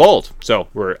 Bolt. So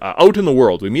we're out in the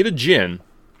world. We meet a Djinn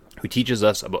who teaches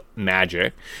us about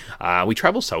magic. We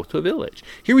travel south to a village.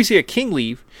 Here we see a king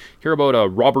leave, hear about a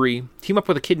robbery, team up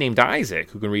with a kid named Isaac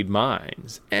who can read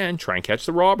minds, and try and catch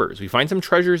the robbers. We find some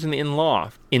treasures in the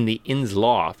inn's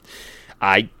loft.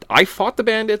 I fought the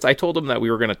bandits. I told them that we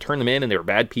were going to turn them in and they were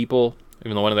bad people.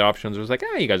 Even though one of the options was like,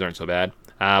 you guys aren't so bad.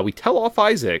 We tell off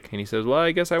Isaac, and he says, well,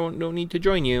 I guess I don't need to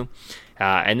join you.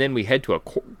 And then we head to a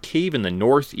cave in the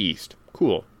northeast.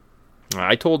 Cool.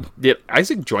 Did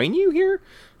Isaac join you here?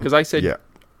 Because I said... Yeah.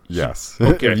 Yes.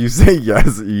 Okay. If you say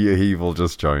yes, he will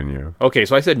just join you. Okay,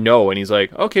 so I said no, and he's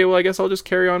like, okay, well, I guess I'll just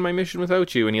carry on my mission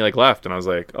without you. And he like left, and I was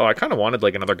like, I kind of wanted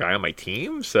like another guy on my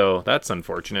team, so that's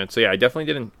unfortunate. So yeah, I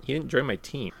definitely he didn't join my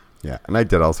team. Yeah, and I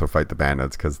did also fight the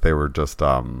bandits because they were just...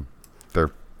 they're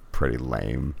pretty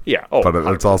lame. Yeah. But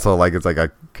it's also like I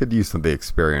could use some of the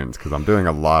experience because I'm doing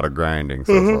a lot of grinding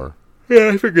so far. Yeah,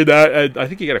 I figured that. I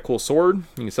think you got a cool sword.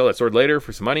 You can sell that sword later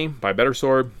for some money. Buy a better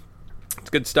sword. It's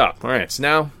good stuff. All right, so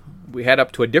now we head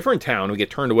up to a different town. We get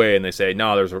turned away, and they say,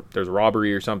 no, there's a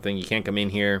robbery or something. You can't come in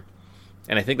here.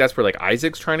 And I think that's where like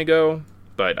Isaac's trying to go.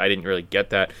 But I didn't really get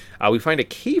that. We find a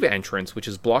cave entrance, which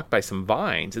is blocked by some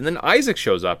vines. And then Isaac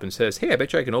shows up and says, hey, I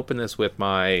bet you I can open this with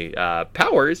my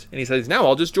powers. And he says, now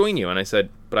I'll just join you. And I said,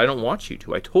 but I don't want you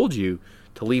to. I told you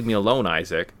to leave me alone,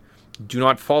 Isaac. Do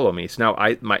not follow me. So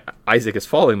now Isaac is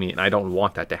following me, and I don't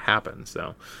want that to happen.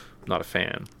 So I'm not a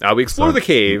fan. We explore the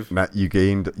cave. You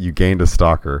gained a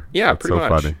stalker. Yeah, That's pretty so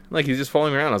much. Funny. Like he's just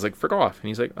following me around. I was like, frick off. And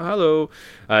he's like, hello.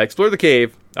 Explore the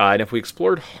cave. And if we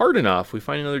explored hard enough, we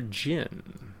find another Djinn.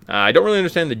 I don't really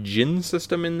understand the Djinn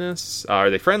system in this. Are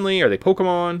they friendly? Are they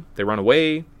Pokemon? They run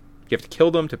away. You have to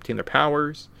kill them to obtain their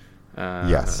powers.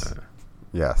 Yes.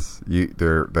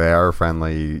 They are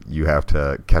friendly. You have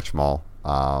to catch them all.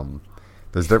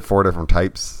 There's 4 different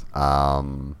types.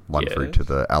 One for each of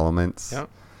the elements. Yeah.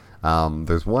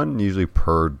 There's one usually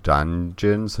per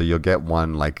dungeon, so you'll get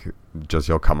one like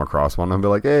you'll come across one and be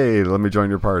like, hey, let me join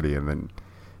your party, and then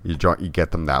you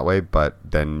get them that way. But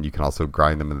then you can also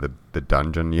grind them in the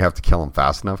dungeon. You have to kill them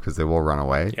fast enough because they will run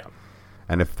away. Yeah.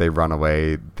 And if they run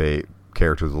away,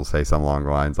 characters will say something along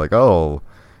the lines like, oh,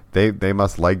 they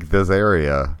must like this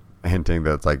area, hinting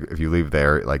that it's like if you leave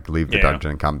there, like leave the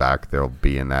dungeon and come back, they'll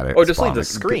be in that area. Or just leave the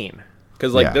screen.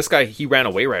 Because, like, this guy, he ran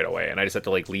away right away, and I just had to,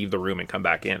 like, leave the room and come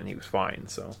back in, and he was fine,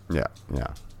 so... Yeah. No.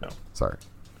 Sorry.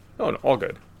 No, all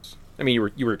good. I mean,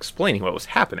 you were explaining what was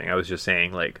happening. I was just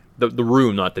saying, like, the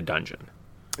room, not the dungeon.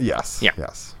 Yes. Yeah.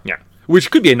 Yes. Yeah. Which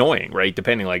could be annoying, right?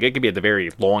 Depending, like, it could be at the very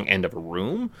long end of a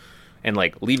room, and,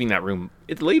 like, leaving that room...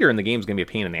 later in the game is going to be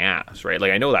a pain in the ass, right?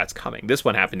 Like, I know that's coming. This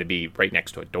one happened to be right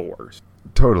next to a door.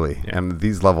 Totally. Yeah. And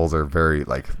these levels are very,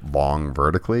 like, long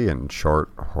vertically and short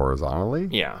horizontally.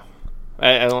 Yeah.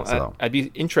 I'd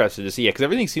be interested to see it because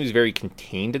everything seems very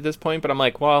contained at this point. But I'm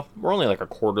like, well, we're only like a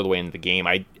quarter of the way into the game.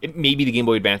 Maybe the Game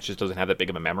Boy Advance just doesn't have that big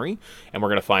of a memory, and we're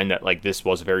gonna find that like this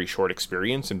was a very short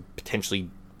experience and potentially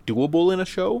doable in a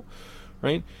show,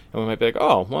 right? And we might be like,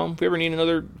 oh, well, if we ever need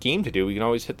another game to do, we can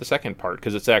always hit the second part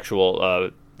because it's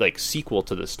actual like sequel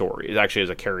to the story. It actually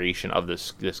is a creation of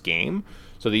this game.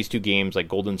 So these two games, like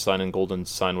Golden Sun and Golden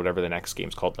Sun, whatever the next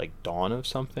game's called, like Dawn of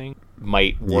something,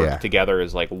 might work together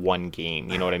as like one game.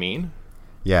 You know what I mean?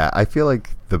 Yeah, I feel like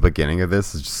the beginning of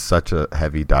this is just such a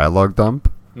heavy dialogue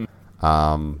dump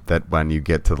that when you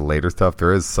get to the later stuff,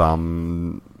 there is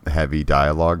some heavy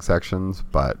dialogue sections,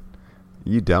 but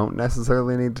you don't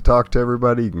necessarily need to talk to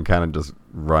everybody. You can kind of just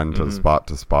run to spot,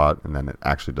 and then it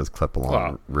actually does clip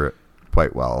along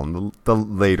quite well in the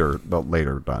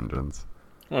later dungeons.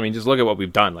 Well, I mean, just look at what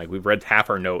we've done. Like, we've read half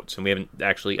our notes, and we haven't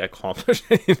actually accomplished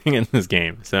anything in this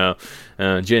game. So,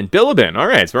 Jin, Bilibin. All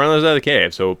right, so we're on the other side of the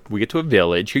cave. So, we get to a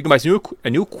village. Here you can buy some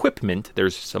new equipment.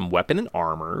 There's some weapon and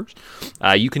armors.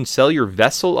 You can sell your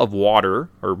vessel of water,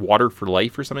 or water for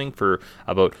life or something, for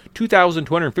about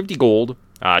 2,250 gold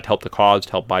to help the cause,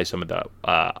 to help buy some of the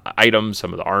items,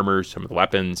 some of the armors, some of the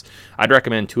weapons. I'd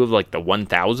recommend 2 of, like, the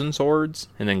 1,000 swords,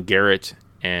 and then Garrett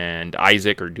and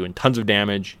Isaac are doing tons of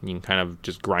damage. You can kind of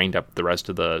just grind up the rest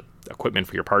of the equipment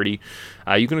for your party.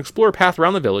 You can explore a path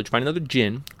around the village, find another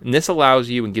Jinn, and this allows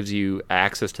you and gives you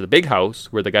access to the big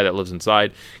house where the guy that lives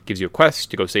inside gives you a quest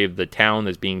to go save the town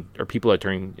or people that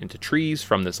turn into trees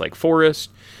from this like forest.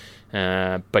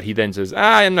 But he then says,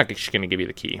 I'm not just going to give you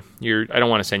the key. I don't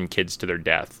want to send kids to their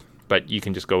death, but you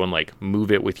can just go and like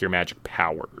move it with your magic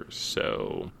powers.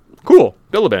 So cool,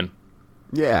 Bilibin.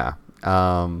 Yeah.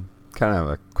 Kind of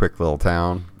a quick little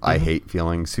town. I hate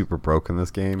feeling super broke in this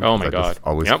game. Oh my God. Just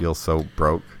always feel so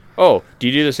broke. Oh, do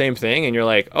you do the same thing? And you're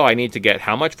like, oh, I need to get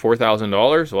how much?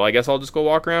 $4,000? Well, I guess I'll just go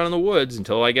walk around in the woods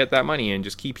until I get that money and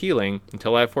just keep healing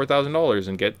until I have $4,000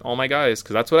 and get all my guys.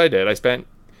 Because that's what I did. I spent,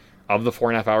 of the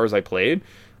 4.5 hours I played,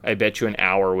 I bet you an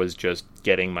hour was just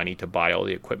getting money to buy all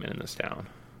the equipment in this town.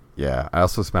 Yeah, I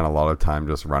also spent a lot of time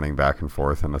just running back and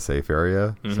forth in a safe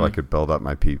area so I could build up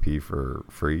my PP for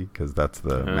free because that's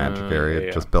the magic area.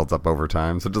 It just builds up over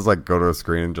time. So just like go to a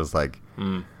screen and just like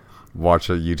watch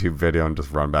a YouTube video and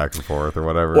just run back and forth or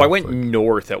whatever. Well, I went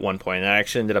north at one point and I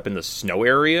actually ended up in the snow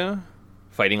area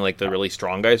fighting like the really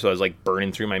strong guy. So I was like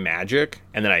burning through my magic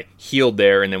and then I healed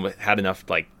there and then had enough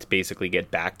like to basically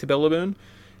get back to Bilibin.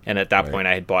 And at that point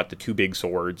I had bought the 2 big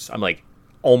swords. I'm like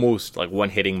almost like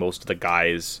one-hitting most of the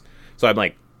guys. So I'm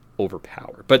like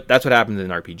overpowered. But that's what happens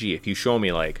in an RPG. If you show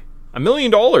me like $1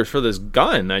 million for this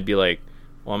gun, I'd be like,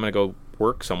 well, I'm going to go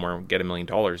work somewhere and get $1 million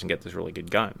and get this really good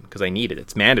gun because I need it.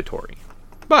 It's mandatory.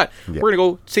 But we're going to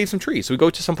go save some trees. So we go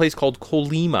to some place called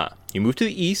Kolima. You move to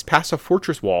the east past a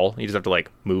fortress wall. You just have to like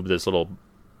move this little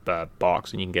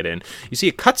box and you can get in. You see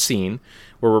a cutscene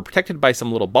where we're protected by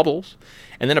some little bubbles.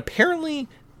 And then apparently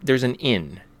there's an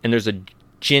inn and there's a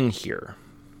Jinn here.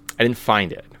 I didn't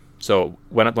find it. So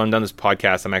when I'm done this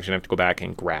podcast, I'm actually going to have to go back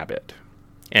and grab it.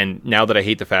 And now that I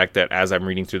hate the fact that as I'm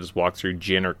reading through this walkthrough,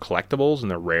 Jinn are collectibles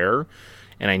and they're rare,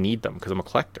 and I need them because I'm a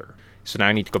collector. So now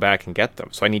I need to go back and get them.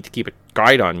 So I need to keep a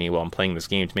guide on me while I'm playing this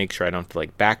game to make sure I don't have to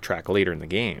like backtrack later in the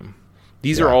game.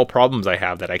 These are all problems I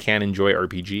have that I can't enjoy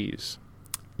RPGs.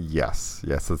 Yes,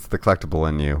 it's the collectible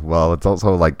in you. Well, it's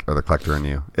also like the collector in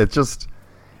you.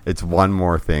 It's one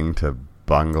more thing to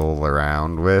bungle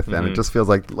around with, and it just feels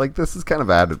like this is kind of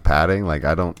added padding. Like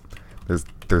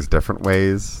there's different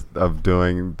ways of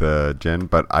doing the Jinn,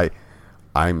 but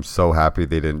I'm so happy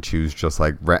they didn't choose just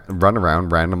like run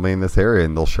around randomly in this area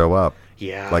and they'll show up.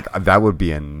 Yeah, like that would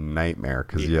be a nightmare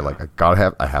because you're like I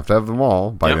have to have them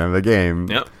all by the end of the game.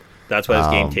 Yep, that's why this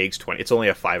game takes 20. It's only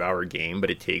a 5-hour game, but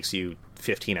it takes you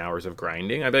 15 hours of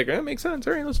grinding. I'd be like, that makes sense.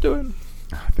 All right, let's do it.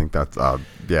 I think that's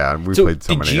yeah. We So played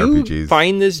so did many you RPGs.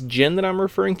 find this gin that I'm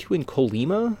referring to in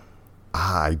Colima?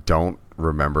 I don't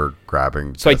remember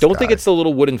grabbing. So I this don't think guy. it's the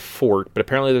little wooden fort, but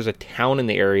apparently there's a town in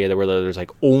the area where there's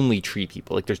like only tree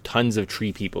people. Like there's tons of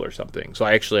tree people or something. So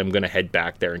I actually am going to head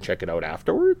back there and check it out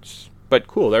afterwards. But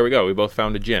cool, there we go. We both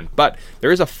found a gin. But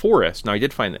there is a forest. Now I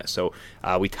did find this. So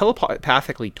we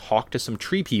telepathically talked to some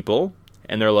tree people,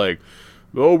 and they're like,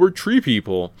 "Oh, we're tree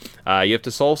people. You have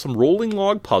to solve some rolling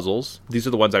log puzzles." These are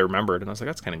the ones I remembered, and I was like,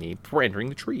 "That's kind of neat." Before entering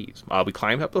the trees, we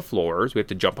climbed up the floors. We have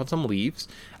to jump on some leaves.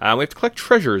 We have to collect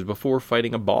treasures before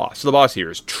fighting a boss. So the boss here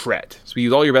is Tret. So we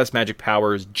use all your best magic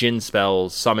powers, gin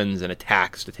spells, summons, and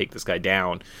attacks to take this guy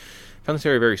down. Found this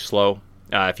area very slow.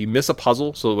 If you miss a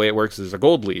puzzle, so the way it works is a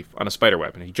gold leaf on a spider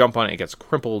web, and if you jump on it, it gets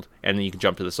crumpled, and then you can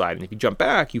jump to the side. And if you jump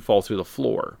back, you fall through the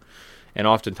floor. And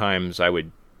oftentimes, I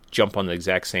would jump on the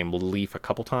exact same leaf a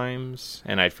couple times,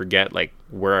 and I'd forget like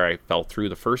where I fell through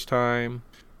the first time.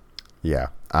 Yeah.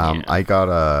 I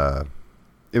got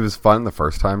it was fun the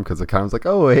first time because it kind of was like,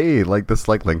 oh, hey, like this,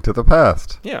 like Link to the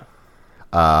Past. Yeah.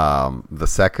 The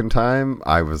second time,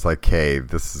 I was like, hey,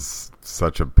 this is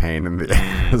such a pain in the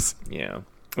ass. Yeah.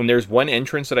 And there's one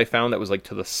entrance that I found that was like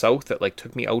to the south that like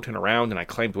took me out and around, and I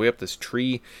climbed way up this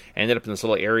tree. I ended up in this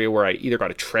little area where I either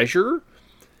got a treasure.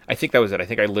 I think that was it. I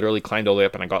think I literally climbed all the way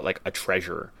up and I got like a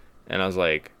treasure. And I was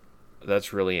like,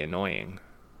 that's really annoying.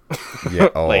 Yeah.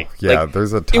 Oh,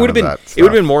 there's a ton it would have been of that it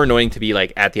would have been more annoying to be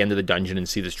like at the end of the dungeon and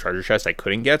see this treasure chest I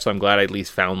couldn't get. So I'm glad I at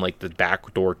least found like the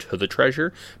back door to the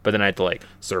treasure. But then I had to like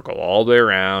circle all the way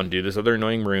around, do this other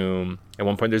annoying room. At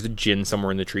one point there's a gin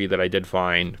somewhere in the tree that I did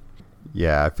find.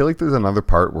 Yeah, I feel like there's another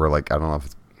part where, like, I don't know if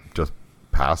it's just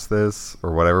past this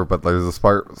or whatever, but there's a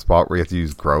spot where you have to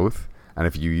use growth, and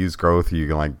if you use growth, you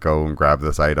can, like, go and grab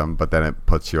this item, but then it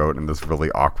puts you out in this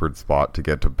really awkward spot to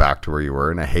get back to where you were,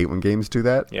 and I hate when games do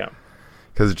that. Yeah.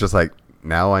 Because it's just like,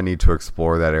 now I need to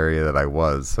explore that area that I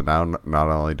was, so now not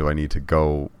only do I need to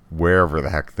go wherever the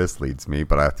heck this leads me,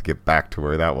 but I have to get back to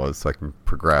where that was so I can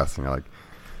progress, and you're like,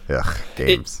 ugh,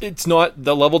 games. It's not,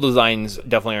 the level designs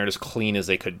definitely aren't as clean as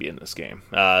they could be in this game.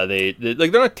 They're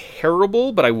not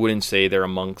terrible, but I wouldn't say they're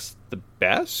amongst the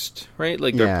best, right?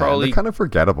 Like they're they're kind of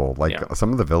forgettable. Like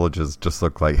some of the villages just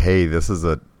look like, hey, this is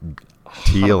a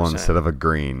teal 100%. Instead of a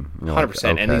green. 100%. Like,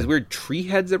 okay. And these weird tree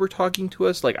heads that were talking to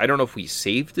us, like I don't know if we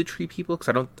saved the tree people because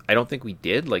I don't think we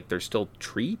did. Like they're still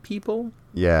tree people.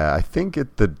 Yeah, I think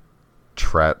the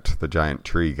Tret, the giant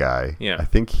tree guy. Yeah. I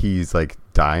think he's like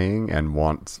dying and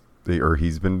or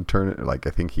he's been turning, like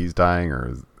I think he's dying,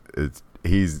 or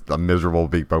he's a miserable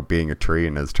about being a tree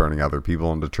and is turning other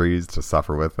people into trees to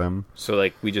suffer with him. So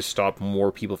like we just stopped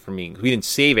more people from being. We didn't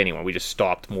save anyone. We just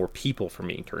stopped more people from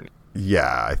being turned.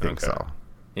 Yeah, I think so.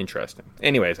 Interesting.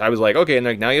 Anyways, I was like, okay, and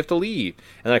like now you have to leave,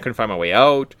 and then I couldn't find my way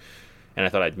out, and I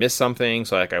thought I'd missed something,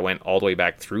 so like I went all the way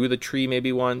back through the tree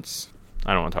maybe once.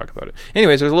 I don't want to talk about it.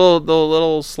 Anyways, there's a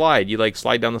little slide. You like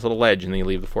slide down this little ledge, and then you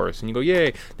leave the forest, and you go,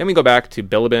 yay. Then we go back to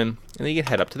Bilibin, and then you can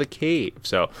head up to the cave.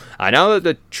 So now that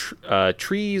the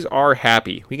trees are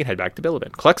happy, we can head back to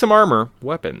Bilibin, collect some armor,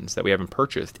 weapons that we haven't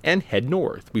purchased, and head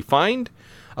north. We find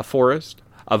a forest,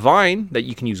 a vine that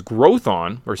you can use growth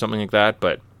on, or something like that,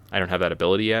 but I don't have that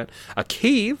ability yet. A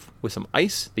cave with some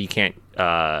ice that you can't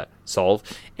solve,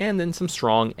 and then some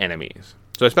strong enemies.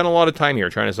 So I spent a lot of time here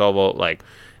trying to solve out, like,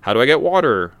 how do I get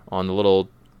water on the little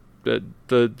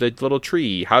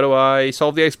tree? How do I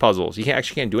solve the ice puzzles? You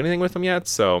can't do anything with them yet,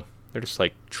 so they're just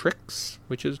like tricks,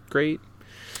 which is great.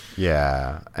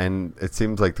 Yeah, and it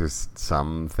seems like there's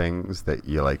some things that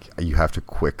you have to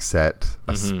quick set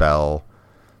a spell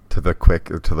to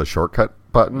the shortcut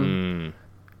button,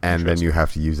 and then you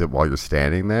have to use it while you're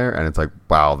standing there, and it's like,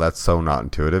 wow, that's so not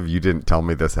intuitive. You didn't tell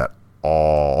me this at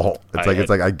all. It's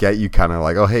like I get you kind of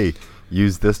like, oh hey,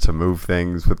 use this to move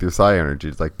things with your psi energy.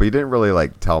 It's like, but you didn't really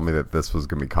like tell me that this was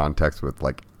gonna be context with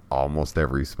like almost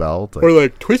every spell. It's like, or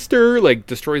like Twister like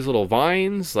destroys little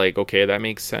vines. Like, okay, that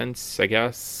makes sense, I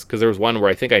guess, because there was one where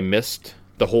I think I missed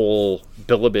the whole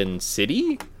Bilibin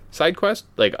city side quest.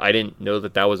 Like I didn't know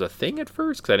that was a thing at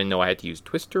first because I didn't know I had to use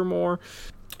Twister more.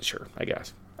 Sure, I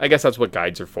guess that's what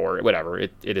guides are for. Whatever,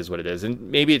 it is what it is. And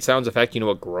maybe it sounds effect. You know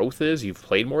what growth is? You've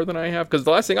played more than I have. Because the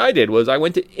last thing I did was I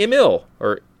went to Imil.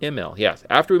 Yes.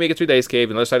 After we make it through the ice cave,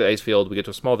 on the other side of the ice field, we get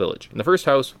to a small village. In the first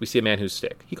house, we see a man who's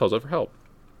sick. He calls out for help.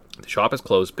 The shop is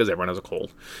closed because everyone has a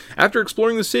cold. After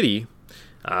exploring the city,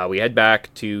 we head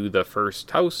back to the first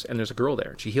house, and there's a girl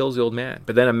there. She heals the old man.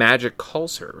 But then a magic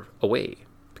calls her away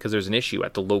because there's an issue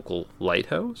at the local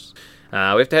lighthouse. We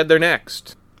have to head there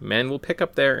next. and we'll pick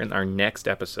up there in our next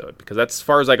episode, because that's as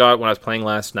far as I got when I was playing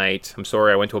last night. I'm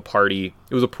sorry, I went to a party.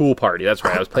 It was a pool party. That's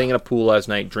right. I was playing in a pool last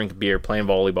night, drinking beer, playing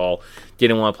volleyball.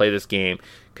 Didn't want to play this game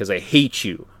because I hate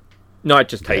you. Not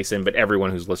just Tyson, but everyone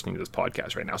who's listening to this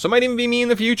podcast right now. So it might even be me in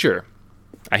the future.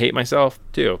 I hate myself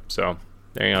too. So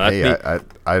there you go. That's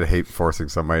I'd hate forcing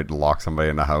somebody to lock somebody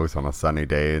in the house on a sunny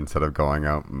day instead of going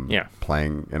out and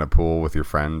playing in a pool with your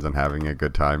friends and having a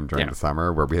good time during the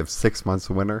summer, where we have 6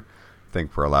 months of winter. I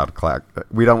think we're allowed to clack.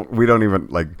 We don't even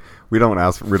like. We don't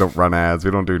ask. We don't run ads.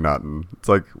 We don't do nothing. It's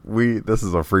like this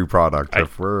is a free product. I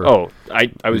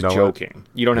was joking.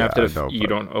 You don't have to. You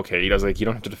don't. Okay. He does you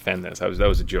don't have to defend this. That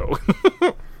was a joke.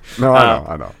 No,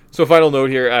 I know. So final note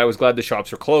here, I was glad the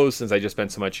shops were closed, since I just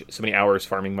spent so many hours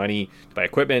farming money to buy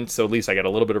equipment. So at least I got a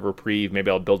little bit of reprieve. Maybe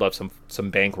I'll build up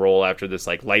some bankroll after this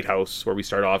lighthouse where we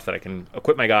start off, that I can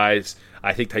equip my guys.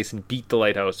 I think Tyson beat the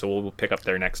lighthouse, so we'll pick up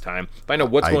there next time. Find out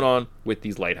what's going on with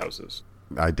these lighthouses.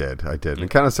 I did. It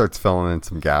kind of starts filling in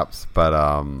some gaps, but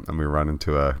and we run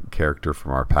into a character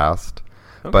from our past.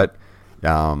 Okay. But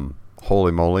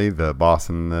holy moly, the boss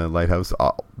in the lighthouse,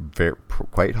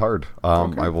 quite hard.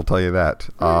 I will tell you that.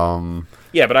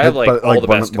 But I have all the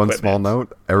best one small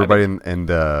note. Everybody in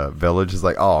the village is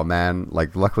like, oh man,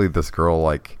 luckily this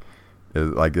girl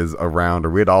is around, or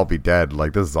we'd all be dead.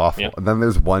 This is awful. Yeah. And then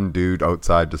there's one dude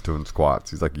outside just doing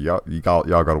squats. He's like, y'all got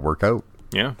to work out.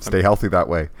 Yeah, stay healthy that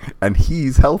way. And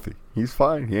he's healthy. He's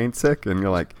fine. He ain't sick. And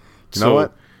you're like, you know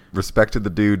what? Respect to the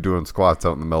dude doing squats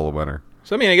out in the middle of winter.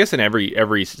 So, I mean, I guess in every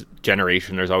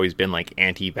generation, there's always been,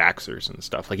 anti-vaxxers and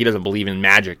stuff. He doesn't believe in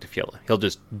magic to feel it. He'll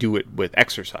just do it with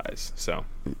exercise. So,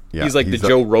 he's the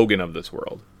Joe Rogan of this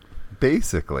world.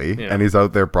 Basically. Yeah. And he's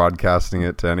out there broadcasting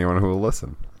it to anyone who will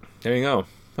listen. There you go.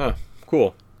 Huh.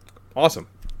 Cool. Awesome.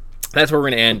 That's where we're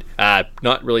going to end.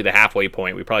 Not really the halfway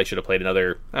point. We probably should have played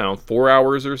another, 4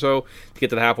 hours or so to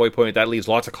get to the halfway point. That leaves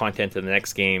lots of content in the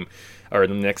next game, or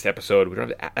the next episode. We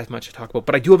don't have as much to talk about,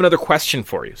 but I do have another question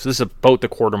for you. So this is about the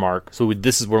quarter mark. So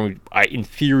this is where in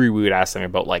theory, we would ask them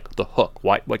about the hook.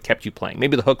 What kept you playing?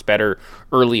 Maybe the hook's better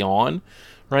early on,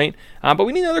 right? But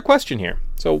we need another question here.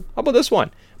 So how about this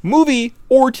one? Movie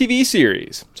or TV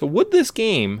series? So would this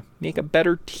game make a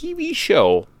better TV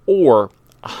show or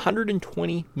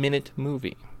 120-minute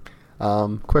movie?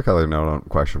 Quick other note on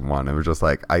question one. It was just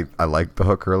I liked the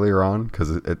hook earlier on,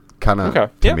 because it kind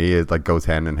of to me it goes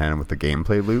hand in hand with the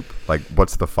gameplay loop.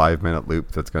 What's the 5-minute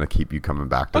loop that's going to keep you coming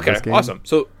back to this game? Awesome.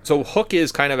 So hook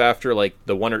is kind of after about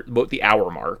the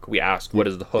hour mark. We asked what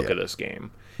is the hook of this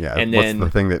game. Yeah, and what's the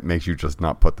thing that makes you just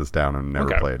not put this down and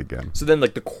never play it again? So then the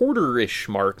quarter-ish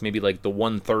mark, maybe the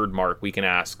 1/3 mark, we can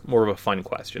ask more of a fun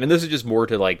question. And this is just more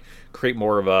to create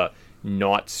more of a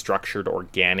not structured,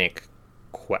 organic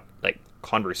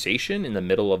conversation in the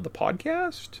middle of the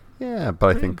podcast. Yeah,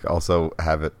 but I think also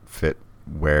have it fit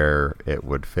where it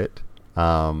would fit.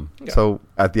 So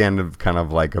at the end of kind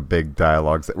of a big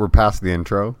dialogue, we're past the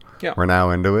intro. Yeah. We're now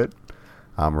into it.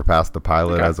 We're past the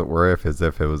pilot, as it were, as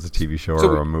if it was a TV show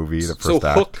or a movie. The first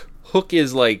act. Hook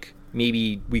is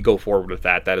maybe we go forward with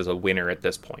that. That is a winner at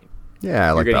this point.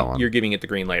 Yeah, that one. You're giving it the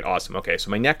green light. Awesome. Okay,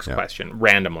 so my next question,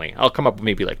 randomly, I'll come up with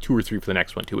maybe 2 or 3 for the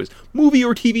next one too, is movie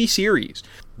or TV series?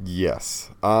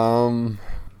 Yes.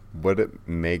 Would it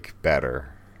make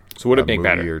better? So would it make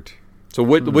better? So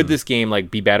would this game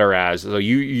be better as? So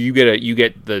you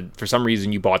get the, for some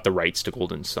reason you bought the rights to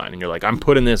Golden Sun, and you're like, I'm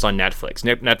putting this on Netflix.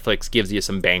 Netflix gives you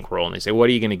some bankroll, and they say, what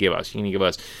are you going to give us? You're going to give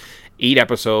us 8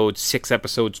 episodes, 6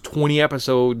 episodes, 20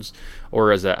 episodes,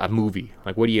 or as a movie?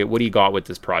 What do you got with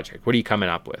this project? What are you coming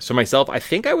up with? So myself, I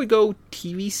think I would go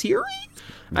TV series.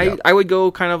 Yeah. I would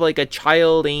go kind of a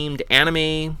child-aimed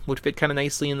anime, would fit kind of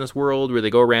nicely in this world where they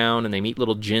go around and they meet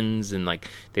little djinns and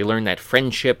they learn that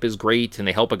friendship is great, and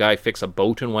they help a guy fix a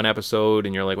boat in one episode,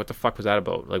 and you're like, what the fuck was that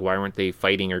about? Why weren't they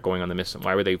fighting or going on the mission?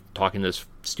 Why were they talking to this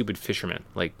stupid fisherman?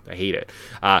 I hate it.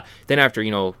 Then after,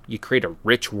 you create a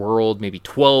rich world, maybe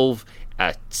 12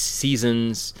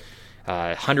 seasons,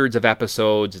 hundreds of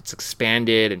episodes, it's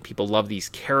expanded, and people love these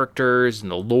characters and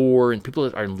the lore, and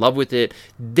people are in love with it.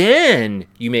 Then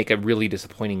you make a really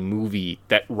disappointing movie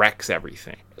that wrecks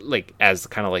everything, as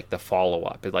kind of the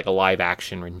follow-up, it's a live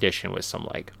action rendition with some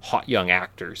hot young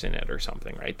actors in it or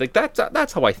something, right?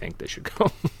 That's how I think this should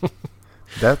go.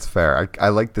 That's fair. I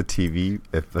like the TV.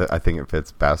 I think it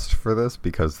fits best for this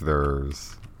because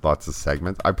there's lots of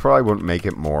segments. I probably wouldn't make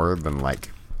it more than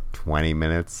 20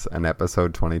 minutes an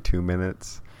episode, 22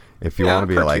 minutes. If you want to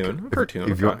be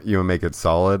if you make it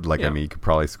solid, I mean, you could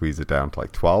probably squeeze it down to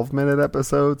 12-minute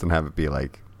episodes and have it be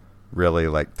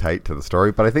really tight to the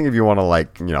story. But I think if you want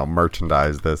to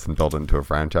merchandise this and build it into a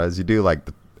franchise, you do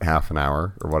the half an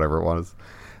hour or whatever it was.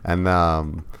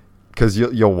 And because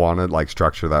you'll want to like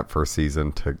structure that first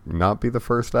season to not be the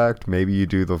first act. Maybe you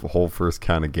do the whole first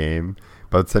kind of game,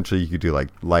 but essentially you could do like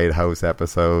lighthouse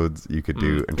episodes. You could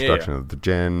do introduction of the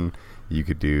Jinn. You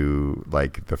could do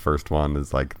like the first one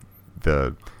is like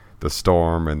the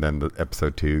storm, and then the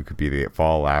episode 2 could be the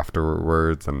fall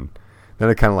afterwards, and then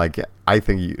it kind of like, I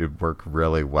think it would work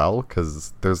really well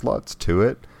because there's lots to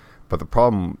it. But the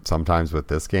problem sometimes with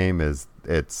this game is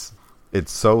it's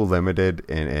so limited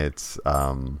in its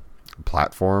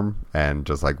platform and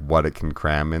just like what it can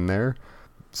cram in there.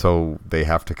 So they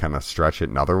have to kind of stretch it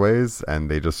in other ways,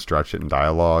 and they just stretch it in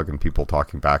dialogue and people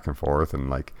talking back and forth and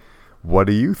like, what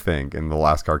do you think? And the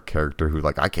last card character who's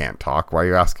like, I can't talk. Why are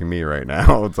you asking me right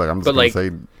now? It's like, I'm just going to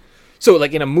say. So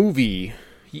like in a movie,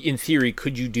 in theory,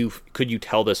 could you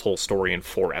tell this whole story in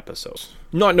 4 episodes?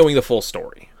 Not knowing the full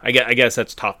story. I guess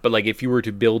that's tough. But like if you were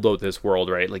to build out this world,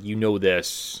 right? Like, you know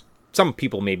this. Some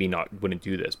people maybe wouldn't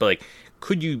do this, but like,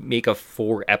 could you make a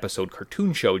 4-episode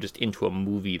cartoon show just into a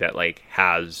movie that like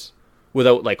has,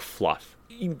 without like fluff?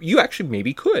 You actually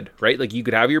maybe could, right? Like, you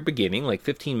could have your beginning, like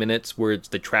 15 minutes where it's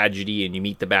the tragedy and you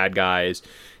meet the bad guys.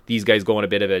 These guys go on a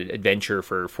bit of an adventure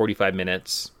for 45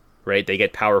 minutes, right? They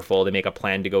get powerful. They make a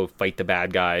plan to go fight the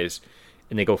bad guys,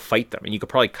 and they go fight them. And you could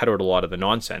probably cut out a lot of the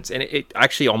nonsense. And it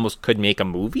actually almost could make a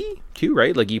movie too,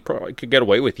 right? Like, you probably could get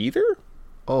away with either.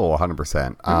 Oh,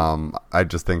 100%. I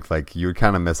just think like you would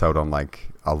kind of miss out on like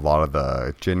a lot of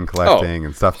the Jinn collecting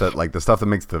and stuff that like the stuff that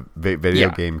makes the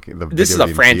video game. This is a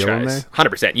franchise,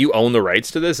 100%. You own the rights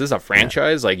to this. This is a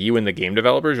franchise. Like, you and the game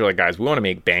developers are like, guys, we want to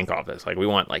make bank off this. Like, we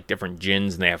want like different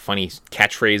Jinns, and they have funny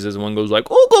catchphrases. One goes like,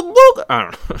 "Oh, I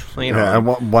don't know."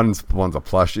 And one's a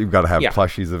plush. You've got to have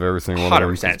plushies of every single one.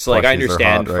 100%. So like, I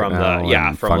understand from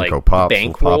from like Funko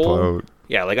bankroll.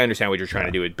 Yeah, like, I understand what you're trying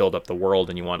to do is build up the world,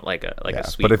 and you want like a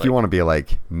sweet. But if you want to be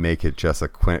like, make it just a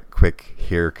quick,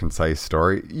 here, concise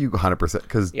story, you 100%,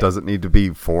 because does it need to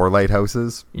be 4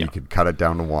 lighthouses? You could cut it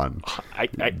down to 1.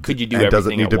 Could you do and everything does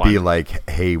it need at to one? be like,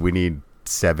 hey, we need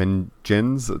 7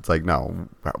 Jinns? It's like, no,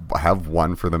 have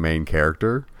 1 for the main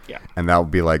character. Yeah, and that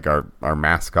would be like our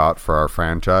mascot for our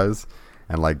franchise.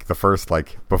 And like the first,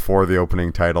 like before the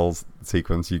opening titles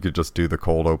sequence, you could just do the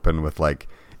cold open with like,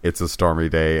 it's a stormy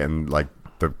day, and like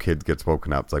the kid gets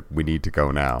woken up. It's like, we need to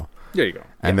go now. There you go.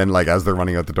 And then like as they're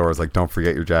running out the door, it's like, don't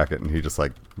forget your jacket, and he just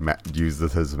like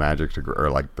uses his magic to,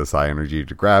 or like the psi energy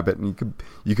to grab it, and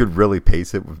you could really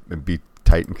pace it and be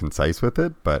tight and concise with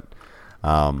it. But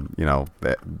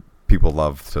people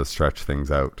love to stretch things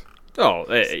out. Oh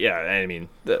yeah, I mean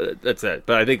that's it.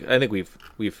 But I think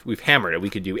we've hammered it.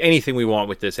 We could do anything we want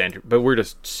with this, but we're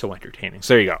just so entertaining.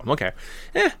 So there you go. Okay,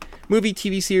 movie,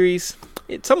 TV series.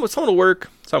 Some will work,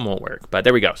 some won't work. But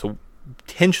there we go. So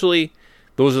potentially,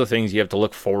 those are the things you have to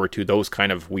look forward to. Those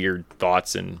kind of weird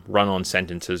thoughts and run-on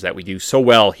sentences that we do so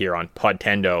well here on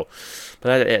Podtendo.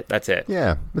 But that's it.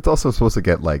 Yeah, it's also supposed to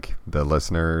get like the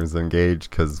listeners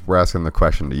engaged, because we're asking the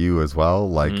question to you as well.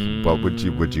 Like, what would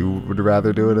you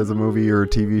rather do it as a movie or a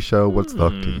TV show? What's the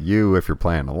hook to you if you're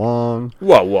playing along?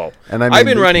 Whoa! And I've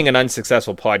been running an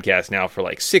unsuccessful podcast now for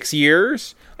like 6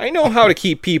 years. I know how to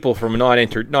keep people from not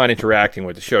interacting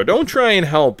with the show. Don't try and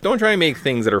help. Don't try and make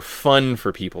things that are fun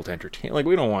for people to entertain. Like,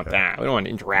 we don't want that. We don't want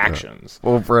interactions.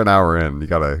 Yeah. Well, for an hour in, you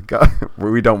gotta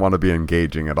we don't want to be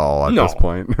engaging at all at this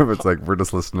point. It's like we're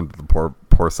just listening to the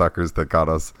poor suckers that got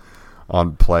us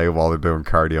on play while they're doing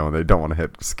cardio, and they don't want to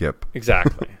hit skip.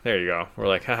 Exactly. There you go. We're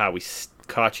like, haha, we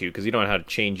caught you because you don't know how to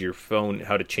change your phone,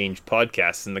 how to change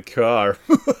podcasts in the car.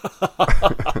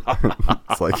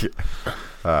 It's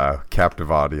like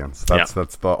captive audience. That's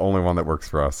the only one that works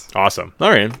for us. Awesome. All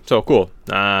right. So cool.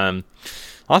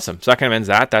 Awesome. So that kind of ends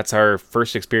that. That's our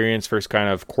first experience, first kind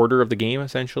of quarter of the game,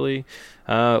 essentially.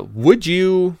 Would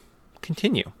you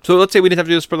continue? So let's say we didn't have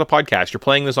to do this for the podcast. You're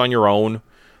playing this on your own,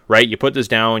 right? You put this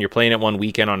down. You're playing it one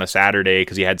weekend on a Saturday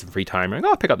because you had some free time. You're like,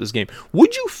 I'll pick up this game.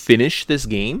 Would you finish this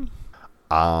game?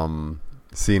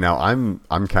 See, now I'm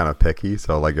kind of picky.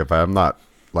 So like if I'm not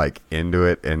like into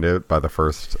it by the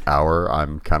first hour,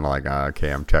 I'm kind of like,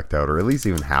 okay, I'm checked out, or at least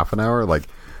even half an hour. Like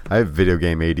I have video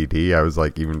game ADD. I was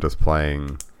like even just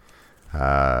playing.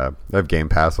 I have Game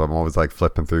Pass, so I'm always like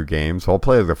flipping through games. So I'll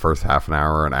play the first half an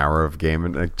hour or an hour of game,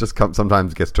 and it just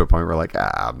sometimes gets to a point where like,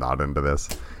 I'm not into this.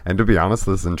 And to be honest,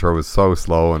 this intro was so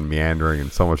slow and meandering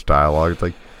and so much dialogue. It's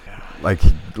like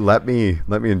let me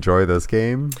enjoy this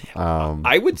game.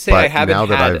 I would say I haven't now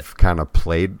that I've kind of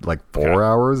played like 4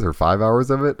 hours or 5 hours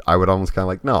of it, I would almost kind of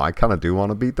like, no, I kind of do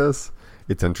want to beat this.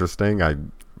 It's interesting. I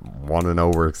want to know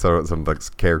where some of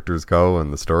the characters go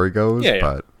and the story goes. Yeah.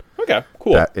 But okay,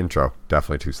 cool. That intro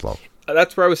definitely too slow.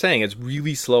 that's where I was saying it's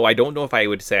really slow. I don't know if I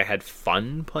would say I had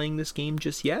fun playing this game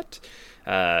just yet.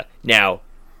 Now,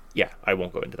 yeah, I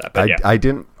won't go into that. But I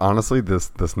didn't honestly.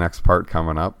 This next part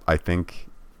coming up, I think,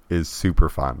 is super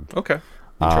fun. Okay,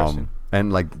 interesting.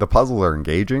 And like the puzzles are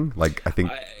engaging. Like I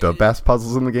think the best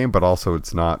puzzles in the game, but also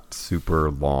it's not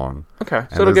super long. Okay, And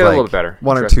so it'll there's, get a like, little bit better.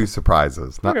 One or two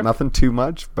surprises. Nothing too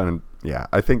much, but yeah,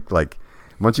 I think like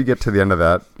once you get to the end of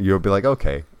that, you'll be like,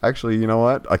 okay, actually, you know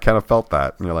what? I kind of felt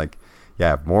that. And you're like,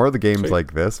 yeah, more of the games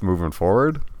like this moving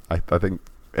forward. I think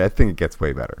it gets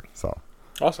way better. So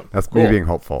awesome. That's me being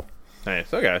hopeful.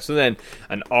 Nice. Okay, so then,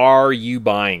 are you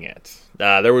buying it?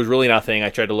 There was really nothing.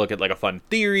 I tried to look at like a fun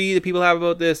theory that people have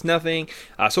about this. Nothing.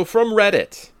 So from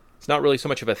Reddit, it's not really so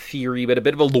much of a theory, but a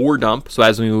bit of a lore dump. So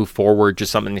as we move forward,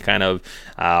 just something to kind of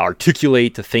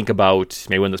articulate, to think about.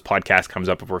 Maybe when this podcast comes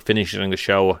up, if we're finishing the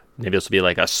show, maybe this will be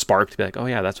like a spark to be like, oh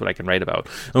yeah, that's what I can write about.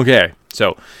 Okay,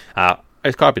 so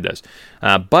I copied this.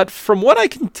 But from what I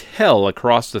can tell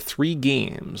across the 3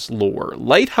 games lore,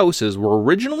 lighthouses were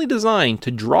originally designed to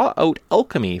draw out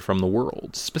alchemy from the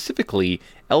world, specifically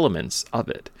elements of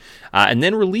it, and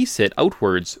then release it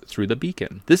outwards through the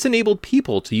beacon. This enabled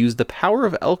people to use the power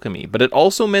of alchemy, but it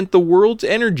also meant the world's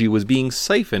energy was being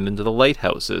siphoned into the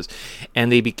lighthouses,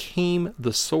 and they became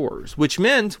the sores, which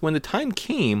meant when the time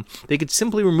came, they could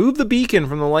simply remove the beacon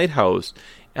from the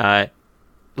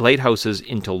lighthouses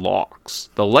into locks.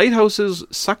 The lighthouses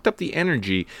sucked up the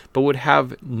energy but would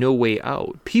have no way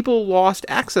out. People lost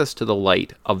access to the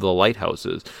light of the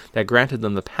lighthouses that granted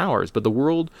them the powers, but the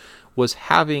world was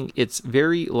having its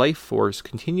very life force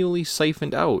continually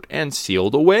siphoned out and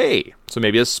sealed away. So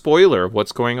maybe a spoiler of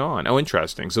what's going on. Oh,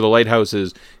 interesting. So the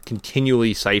lighthouses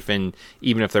continually siphoned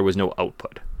even if there was no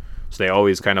output. So they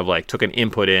always kind of like took an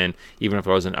input in, even if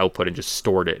there was an output, and just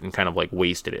stored it and kind of like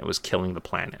wasted it. It was killing the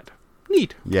planet.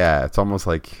 Neat. Yeah, it's almost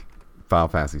like Final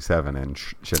Fantasy VII and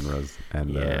Shinra's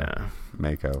and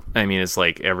Mako. I mean, it's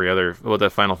like every other the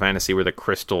Final Fantasy where the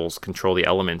crystals control the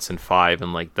elements in 5,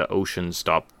 and like the oceans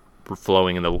stop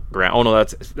flowing in the ground. Oh no,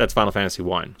 that's Final Fantasy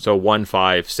 1. So 1,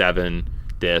 5, 7,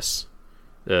 this.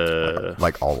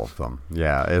 Like all of them.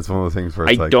 Yeah, it's one of the things where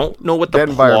it's I don't know what the get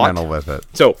plot, environmental with it.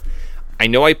 So I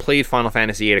know I played Final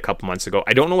Fantasy 8 a couple months ago.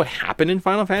 I don't know what happened in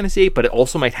Final Fantasy 8, but it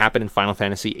also might happen in Final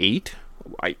Fantasy 8.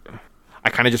 I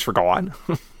kind of just forgot.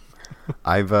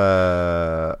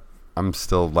 I'm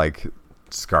still like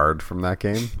scarred from that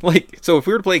game. Like, so if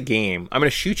we were to play a game, I'm going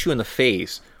to shoot you in the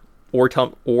face, or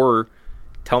tell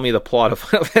me the plot of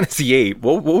Final Fantasy VIII.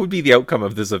 What would be the outcome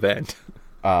of this event?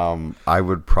 I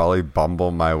would probably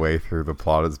bumble my way through the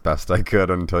plot as best I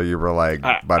could until you were like,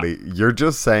 buddy, you're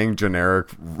just saying generic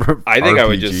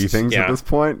RPG things at this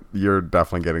point. You're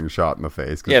definitely getting shot in the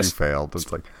face because you failed.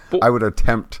 It's like, I would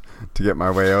attempt to get my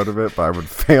way out of it, but I would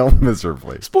fail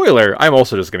miserably. Spoiler, I'm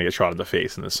also just going to get shot in the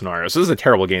face in this scenario. So this is a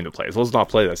terrible game to play, so let's not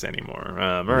play this anymore.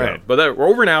 All right. But we're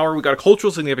over an hour. We've got a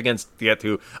cultural significance to get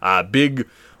to. Big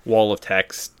wall of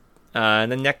text.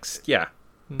 And then next,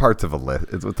 parts of a list.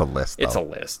 It's a list, though. It's a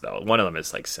list, though. One of them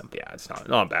is like simple. Yeah, it's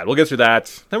not bad. We'll get through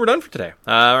that. Then we're done for today.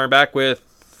 We're back with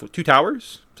 2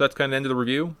 towers. So that's kind of the end of the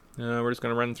review. We're just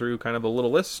going to run through kind of a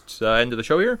little list, end of the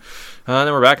show here.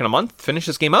 Then we're back in a month. Finish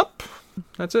this game up.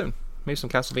 That's it. Maybe some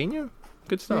Castlevania.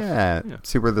 Good stuff. Yeah.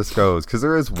 See where this goes. Because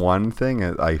there is one thing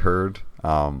I heard,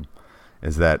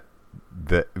 is that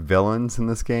the villains in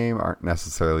this game aren't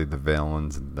necessarily the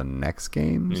villains in the next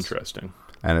games. Interesting.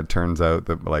 And it turns out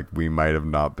that like we may have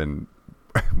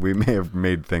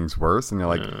made things worse. And you're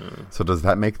like, so does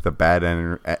that make the bad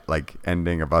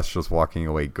ending of us just walking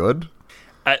away good?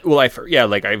 I've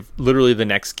literally the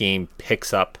next game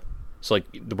picks up. So like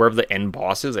wherever the end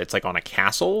boss is, it's like on a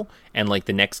castle, and like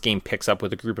the next game picks up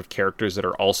with a group of characters that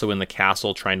are also in the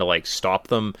castle trying to like stop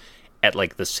them at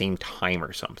like the same time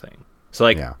or something. So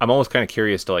like I'm almost kind of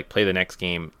curious to like play the next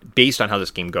game based on how this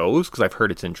game goes, because I've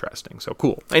heard it's interesting. So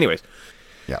cool. Anyways.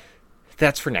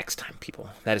 That's for next time,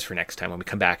 people. That is for next time when we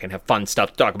come back and have fun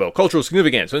stuff to talk about. Cultural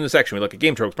significance. So in this section, we look at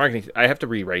game tropes, marketing. I have to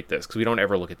rewrite this because we don't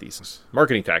ever look at these.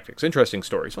 Marketing tactics, interesting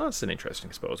stories. Well, that's an interesting,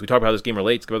 I suppose. We talk about how this game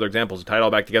relates, give other examples, tie it all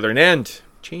back together, and end.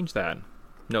 Change that.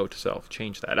 Note to self.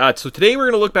 Change that. So today we're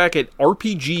going to look back at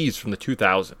RPGs from the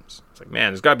 2000s. It's like,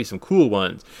 man, there's got to be some cool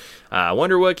ones. I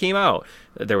wonder what came out.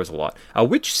 There was a lot.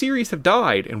 Which series have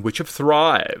died and which have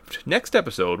thrived? Next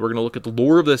episode, we're going to look at the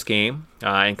lore of this game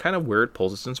and kind of where it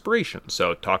pulls its inspiration.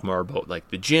 So talk more about like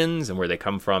the djinns and where they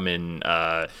come from in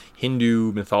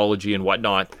Hindu mythology and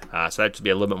whatnot. So that should be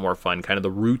a little bit more fun, kind of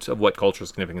the roots of what cultural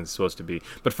significance is supposed to be.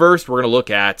 But first, we're going to look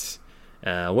at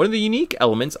one of the unique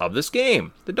elements of this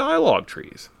game, the dialogue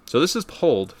trees. So this is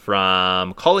pulled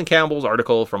from Colin Campbell's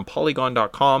article from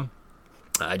Polygon.com.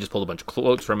 I just pulled a bunch of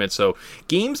quotes from it. So,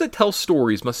 games that tell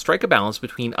stories must strike a balance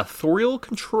between authorial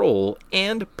control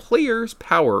and players'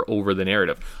 power over the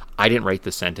narrative. I didn't write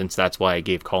this sentence. That's why I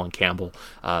gave Colin Campbell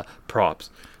props.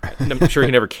 I'm sure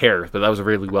he never cares, but that was a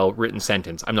really well-written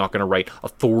sentence. I'm not going to write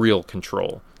authorial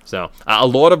control. So, a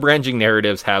lot of branching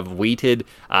narratives have weighted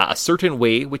a certain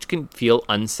way, which can feel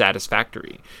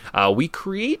unsatisfactory. We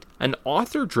create an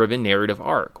author-driven narrative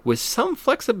arc with some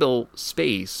flexible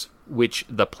space which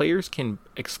the players can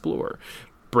explore.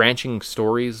 Branching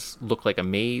stories look like a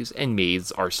maze, and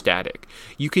mazes are static.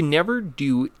 You can never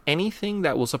do anything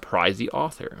that will surprise the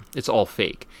author. It's all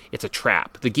fake. It's a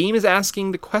trap. The game is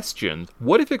asking the question,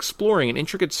 what if exploring an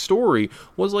intricate story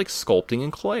was like sculpting in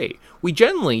clay? We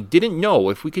generally didn't know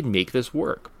if we could make this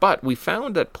work, but we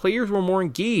found that players were more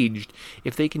engaged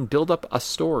if they can build up a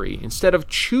story instead of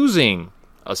choosing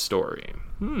a story.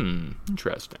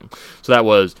 Interesting. So that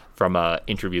was from an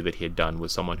interview that he had done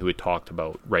with someone who had talked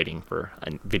about writing for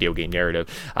a video game narrative.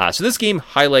 So this game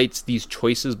highlights these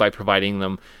choices by providing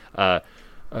them.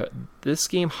 This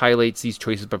game highlights these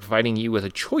choices by providing you with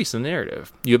a choice in the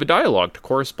narrative. You have a dialogue to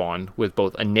correspond with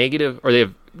both a negative, or they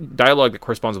have dialogue that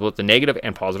corresponds with both the negative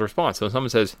and positive response. So when someone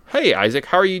says, "Hey Isaac,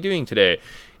 how are you doing today?"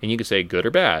 and you can say good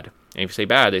or bad. And if you say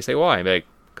bad, they say why? And be like,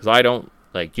 because I don't.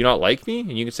 Like, do you not like me?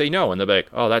 And you can say no. And they'll be like,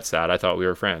 oh, that's sad. I thought we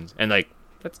were friends. And, like,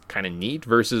 that's kind of neat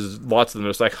versus lots of them are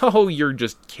just like, oh, you're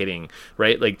just kidding,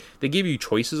 right? Like, they give you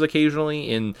choices occasionally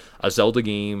in a Zelda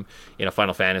game, in a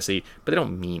Final Fantasy, but they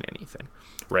don't mean anything,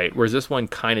 right? Whereas this one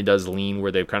kind of does lean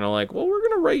where they're kind of like, well, we're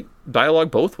going to write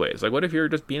dialogue both ways. Like, what if you're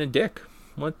just being a dick?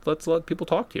 Let's let people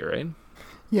talk to you, right?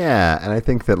 Yeah, and I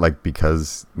think that, like,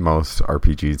 because most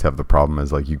RPGs have the problem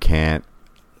is, like, you can't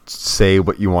say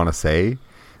what you want to say.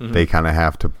 They kind of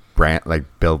have to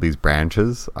build these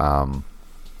branches, and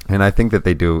I think that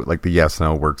they do. Like the yes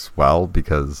no works well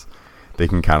because they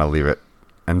can kind of leave it.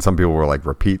 And some people will like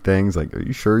repeat things like, "Are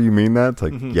you sure you mean that?" It's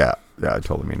like, yeah, I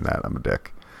totally mean that. I'm a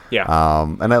dick. Yeah.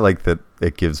 And I like that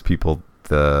it gives people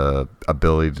the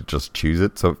ability to just choose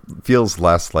it, so it feels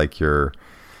less like you're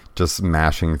just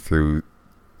mashing through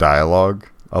dialogue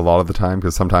a lot of the time,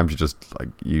 because sometimes you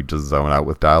just zone out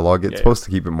with dialogue. It's supposed to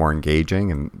keep it more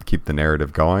engaging and keep the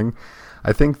narrative going.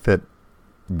 I think that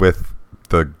with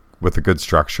a good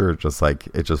structure, it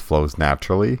just flows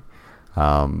naturally.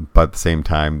 But at the same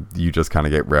time, you just kind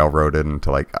of get railroaded into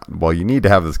like, well, you need to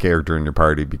have this character in your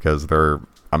party because they're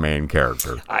a main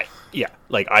character.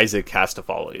 Like Isaac has to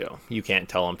follow you. You can't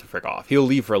tell him to frick off. He'll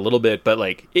leave for a little bit, but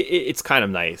like it's kind of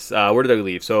nice. Where did I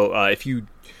leave? So if you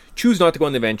choose not to go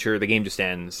on the adventure, the game just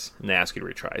ends, and they ask you to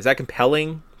retry. Is that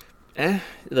compelling?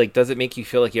 Like, does it make you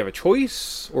feel like you have a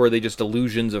choice, or are they just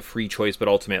illusions of free choice, but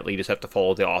ultimately you just have to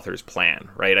follow the author's plan,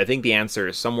 right? I think the answer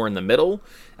is somewhere in the middle.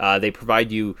 They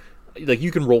provide you, like,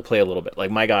 you can role play a little bit.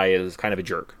 Like, my guy is kind of a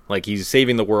jerk. Like, he's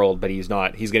saving the world, but he's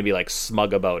not. He's going to be, like,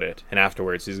 smug about it. And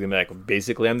afterwards, he's going to be like,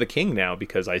 basically, I'm the king now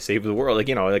because I saved the world. Like,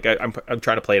 you know, like, I'm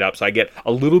trying to play it up. So I get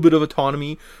a little bit of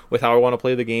autonomy with how I want to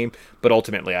play the game. But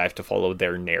ultimately, I have to follow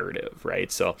their narrative,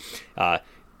 right? So,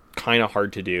 kind of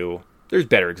hard to do. There's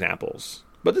better examples.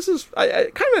 But this is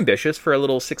kind of ambitious for a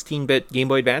little 16-bit Game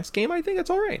Boy Advance game. I think it's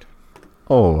all right.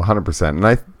 Oh, 100%. And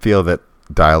I feel that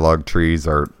dialogue trees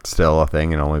are still a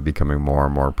thing and only becoming more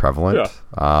and more prevalent.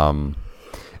 Yeah.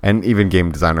 And even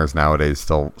game designers nowadays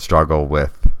still struggle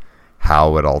with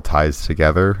how it all ties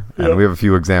together. Yep. And we have a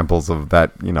few examples of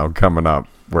that, you know, coming up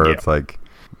where it's like,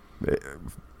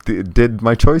 did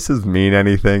my choices mean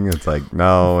anything? It's like,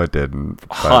 no, it didn't.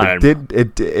 But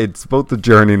it's about the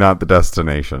journey, not the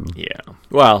destination. Yeah.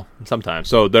 Well, sometimes.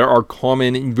 So there are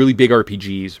common, really big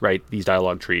RPGs, right? These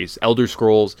dialogue trees. Elder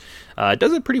Scrolls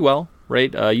does it pretty well,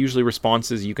 right? Usually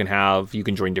responses you can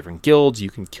join different guilds, you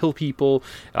can kill people,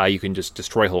 you can just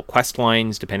destroy whole quest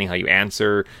lines depending how you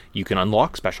answer. You can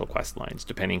unlock special quest lines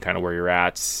depending kind of where you're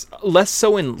at. Less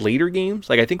so in later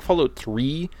games. Like I think Fallout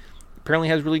 3 apparently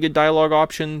has really good dialogue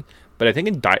option, but I think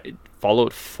in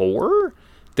Fallout 4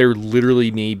 there literally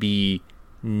may be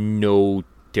no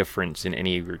difference in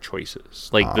any of your choices.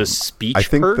 Like the speech I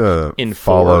think perk in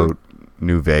Fallout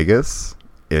New Vegas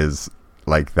is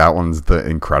like, that one's the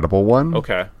incredible one.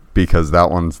 Okay. Because that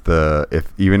one's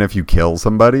even if you kill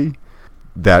somebody,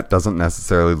 that doesn't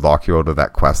necessarily lock you out of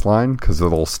that quest line, because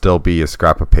it'll still be a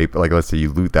scrap of paper. Like, let's say you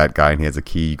loot that guy and he has a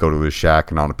key, you go to his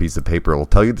shack, and on a piece of paper it will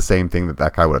tell you the same thing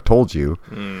that guy would have told you,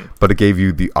 but it gave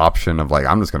you the option of like,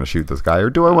 I'm just going to shoot this guy, or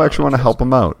do I actually want to help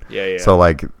him out? Yeah. So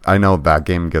like, I know that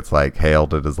game gets like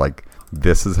hailed it as like,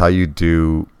 this is how you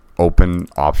do open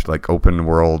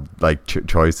world like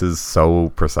choices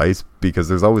so precise, because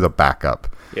there's always a backup.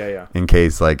 Yeah. In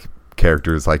case like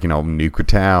characters like, you know, Nuke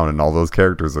Town and all those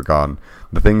characters are gone.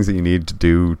 the things that you need to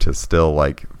do to still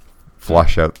like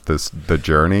flush out the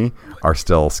journey are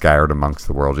still scattered amongst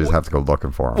the world. You just have to go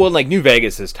looking for them. Well, like New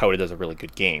Vegas is touted as a really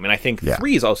good game, and I think Yeah.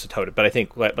 3 is also touted. But I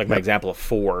think like my example of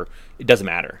 4, it doesn't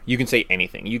matter. You can say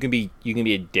anything. You can be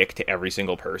a dick to every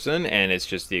single person, and it's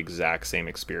just the exact same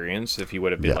experience if you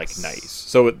would have been like Yes. nice.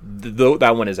 So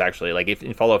that one is actually like if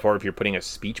in Fallout 4, if you're putting a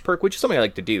speech perk, which is something I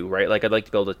like to do, right? Like I'd like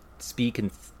to be able to speak and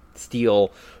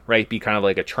steal, right? Be kind of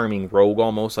like a charming rogue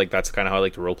almost. Like that's kind of how I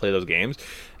like to roleplay those games.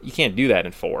 You can't do that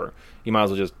in 4. You might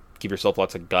as well just give yourself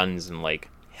lots of guns and like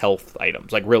health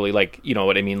items, like really, like, you know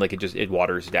what I mean, like it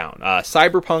waters down.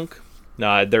 Cyberpunk,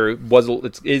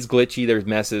 it is glitchy, there's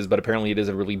messes, but apparently it is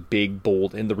a really big,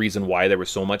 bold, and the reason why there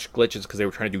was so much glitch is because they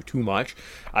were trying to do too much.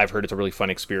 I've heard it's a really fun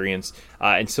experience,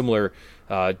 and similar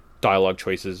dialogue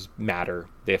choices matter,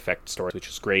 they affect stories, which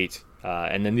is great.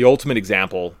 And then the ultimate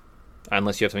example,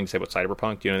 unless you have something to say about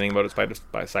Cyberpunk, do you know anything about it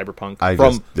by Cyberpunk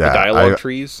the dialogue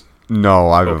trees? No,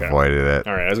 I've Okay. avoided it.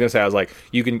 All right, I was gonna say, I was like,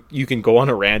 you can go on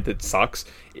a rant that sucks.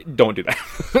 Don't do that.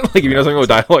 Like if you know something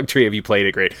about dialogue tree, if you played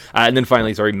it, great. And then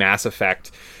finally, Mass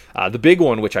Effect, the big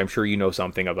one, which I'm sure you know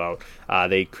something about.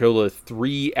 They killed a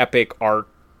 3 epic arc,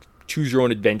 choose your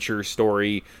own adventure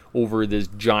story over this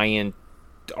giant,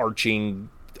 arching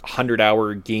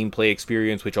 100-hour gameplay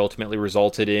experience, which ultimately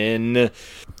resulted in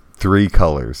 3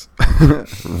 colors: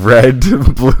 red,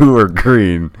 blue, or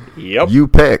green. Yep. You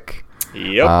pick.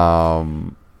 Yep.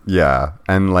 Yeah,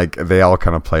 and like they all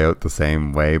kind of play out the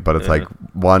same way, but it's like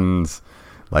one's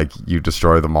like you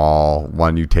destroy them all,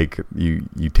 one you take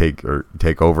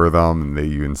over them,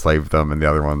 and you enslave them, and the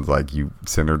other one's like you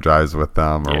synergize with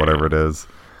them or whatever it is.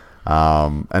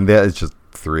 And it's just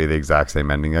 3 of the exact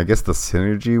same ending. I guess the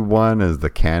synergy one is the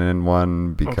canon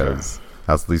one because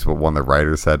that's at least what one of the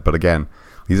writers said. But again,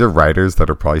 these are writers that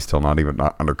are probably still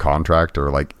not under contract or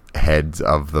like heads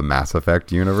of the Mass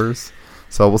Effect universe.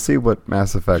 So we'll see what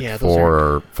Mass Effect 4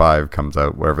 or 5 comes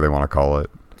out, whatever they want to call it.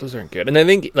 Those aren't good. And I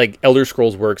think like Elder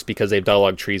Scrolls works because they have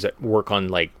dialogue trees that work on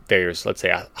like there's, let's say,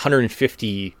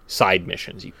 150 side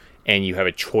missions, and you have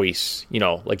a choice, you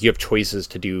know, like you have choices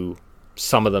to do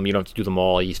some of them. You don't have to do them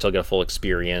all. You still get a full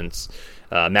experience.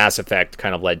 Mass Effect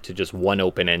kind of led to just one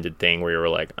open-ended thing where you were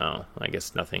like, oh, I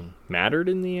guess nothing mattered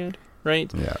in the end.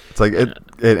 Right? Yeah, it's like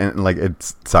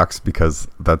it sucks because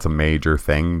that's a major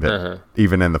thing that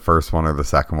even in the first one or the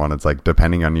second one, it's like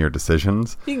depending on your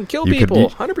decisions, you can kill people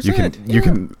 100%. You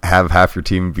can have half your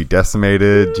team be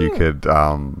decimated. You could,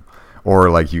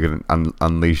 or like you can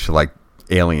unleash like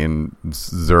alien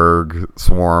Zerg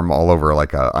swarm all over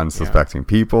like unsuspecting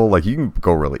people. Like you can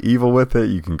go really evil with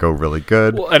it. You can go really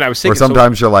good. Well, and I was thinking, or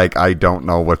sometimes you're like, I don't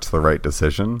know what's the right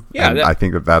decision. Yeah, and I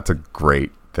think that's a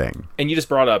great thing. And you just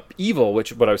brought up evil,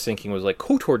 which what I was thinking was like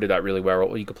KOTOR did that really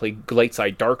well. You could play light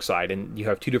side, dark side, and you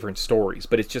have 2 different stories,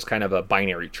 but it's just kind of a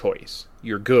binary choice.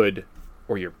 You're good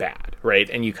or you're bad, right?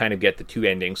 And you kind of get the 2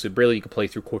 endings. So really, you could play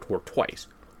through KOTOR twice.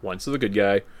 Once the good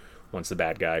guy, once the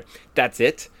bad guy. That's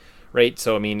it, right?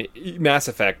 So I mean, Mass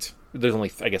Effect, there's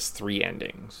only I guess 3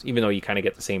 endings, even though you kind of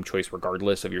get the same choice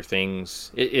regardless of your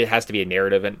things. It has to be a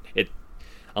narrative, and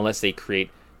unless they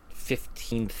create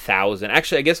 15,000.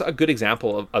 Actually, I guess a good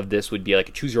example of this would be like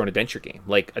a choose your own adventure game,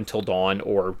 like Until Dawn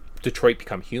or Detroit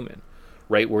Become Human,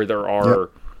 right? Where there are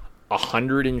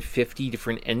 150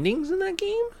 different endings in that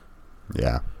game.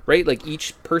 Yeah. Right? Like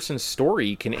each person's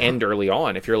story can end early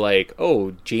on. If you're like,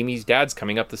 oh, Jamie's dad's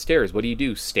coming up the stairs, what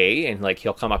do? Stay? And like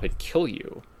he'll come up and kill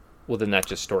you. Well, then that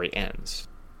just story ends.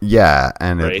 Yeah,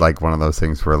 and Right? it's like one of those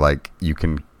things where like you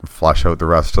can flush out the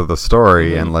rest of the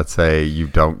story, and let's say you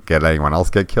don't get anyone else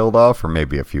get killed off, or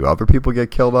maybe a few other people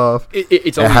get killed off.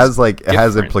 It has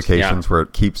different, implications where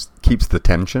it keeps the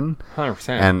tension. 100%.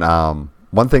 And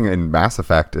one thing in Mass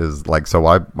Effect is like, so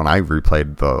when I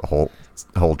replayed the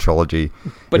whole trilogy,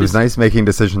 But it was nice making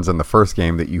decisions in the first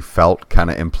game that you felt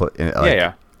kind of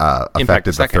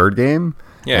affected the third game.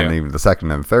 And even the second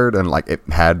and third, and like it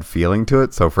had feeling to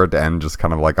it. So for it to end just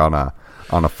kind of like on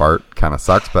a fart kind of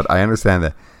sucks. But I understand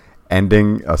that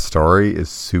ending a story is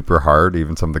super hard.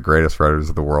 Even some of the greatest writers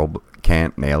of the world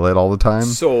can't nail it all the time.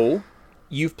 So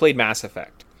you've played Mass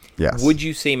Effect. Yes. Would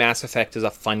you say Mass Effect is a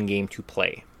fun game to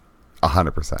play?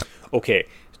 100%. Okay.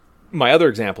 My other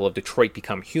example of Detroit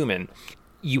Become Human,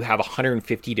 you have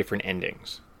 150 different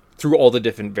endings through all the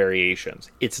different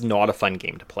variations. It's not a fun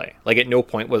game to play. Like at no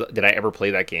point did I ever play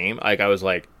that game. Like I was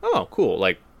like, oh, cool.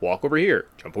 Like walk over here,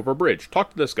 jump over a bridge, talk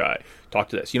to this guy, talk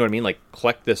to this. You know what I mean? Like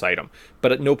collect this item.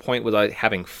 But at no point was I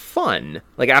having fun.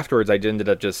 Like afterwards, I ended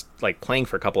up just like playing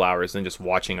for a couple hours and just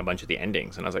watching a bunch of the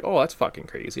endings. And I was like, oh, that's fucking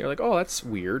crazy. Or like, oh, that's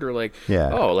weird. Or like, Yeah.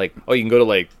 oh, you can go to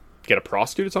like get a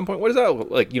prostitute at some point? What is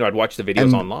that like? I'd watch the videos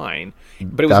And online,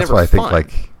 but it was That's never why I fun.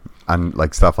 think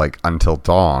like stuff like Until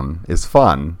Dawn is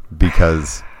fun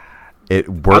because it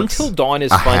works. Until Dawn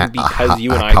is fun because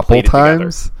you and I couple played it together.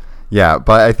 times. Yeah,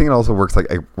 but I think it also works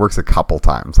a couple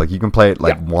times. Like you can play it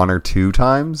like Yeah. 1 or 2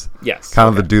 times. Yes, Kind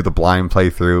of okay. do the blind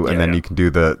playthrough, and Yeah, then yeah. you can do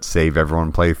the save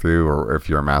everyone playthrough, or if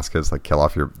you're a masochist, like kill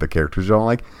off the characters you don't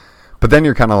like. But then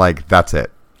you're kind of like, that's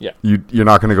it. Yeah. You're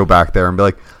not going to go back there and be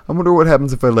like, I wonder what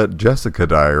happens if I let Jessica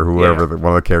die or whoever Yeah.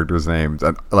 one of the characters' names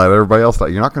and let everybody else die.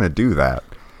 You're not going to do that.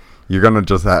 You're going to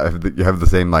just have the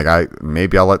same like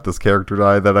maybe I'll let this character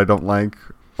die that I don't like,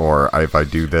 or if I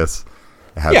do this,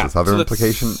 it has Yeah, this other so that's-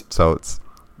 implication. So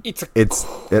It's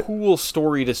a cool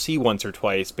story to see once or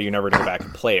twice, but you're never going to go back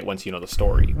and play it once you know the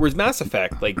story. Whereas Mass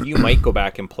Effect, like, you might go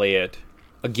back and play it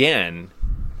again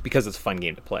because it's a fun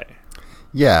game to play.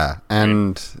 yeah,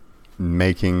 and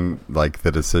making like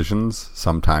the decisions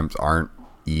sometimes aren't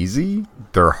easy.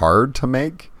 They're hard to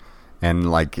make,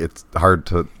 and like it's hard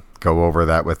to go over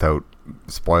that without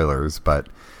spoilers, but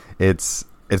it's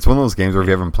one of those games where if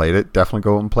you haven't played it, definitely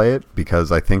go and play it,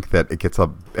 because I think that it gets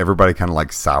everybody kind of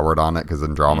like soured on it because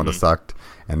Andromeda sucked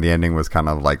and the ending was kind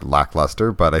of like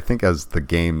lackluster. But I think as the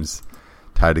games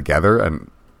tie together, and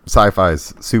sci-fi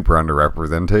is super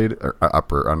underrepresented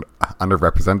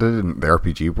in the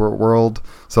RPG world,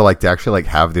 so like to actually like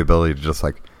have the ability to just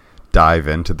like dive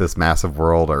into this massive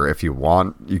world, or if you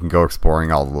want, you can go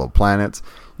exploring all the little planets.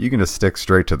 You can just stick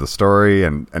straight to the story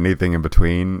and anything in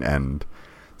between, and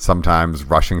sometimes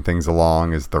rushing things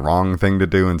along is the wrong thing to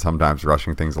do, and sometimes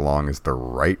rushing things along is the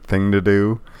right thing to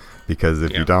do, because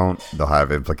if you don't, they'll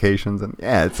have implications. And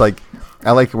yeah, it's like,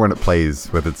 I like it when it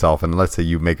plays with itself, and let's say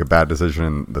you make a bad decision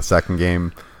in the second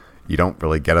game, you don't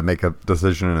really get to make a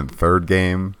decision in the third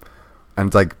game. And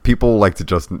it's like, people like to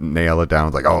just nail it down.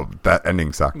 It's like, oh, that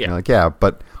ending sucked. Yeah. You're like, yeah,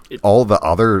 but all the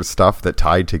other stuff that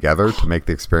tied together to make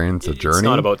the experience a journey. It's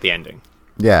not about the ending.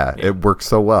 Yeah, it works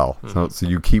so well. So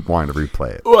you keep wanting to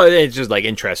replay it. Well, it's just like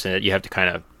interesting that you have to kind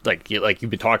of like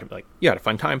you've been talking, like you had a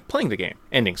fun time playing the game.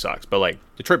 Ending sucks, but like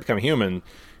Detroit Become Human,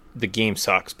 the game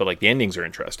sucks, but like the endings are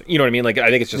interesting. You know what I mean? Like I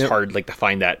think it's just hard like to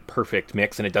find that perfect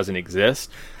mix, and it doesn't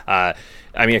exist.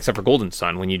 I mean, except for Golden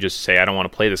Sun, when you just say I don't want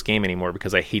to play this game anymore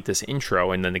because I hate this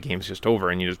intro, and then the game's just over,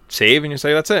 and you just save and you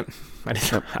say that's it. I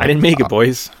didn't make it,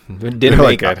 boys. Didn't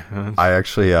make it. I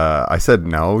actually I said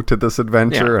no to this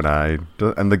adventure,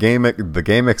 and the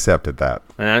game accepted that.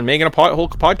 And making a whole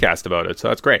podcast about it, so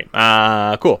that's great.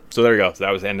 Cool. So there you go. So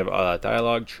that was the end of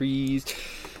Dialogue Trees.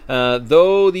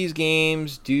 Though these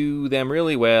games do them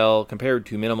really well compared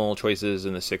to minimal choices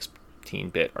in the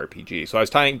 16-bit RPG. So I was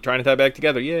trying to tie back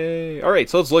together. Yay! All right,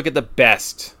 so let's look at the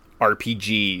best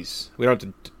RPGs. We don't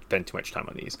have to spend too much time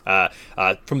on these.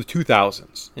 From the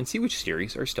 2000s, and see which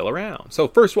series are still around. So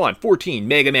first one, 14,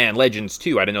 Mega Man Legends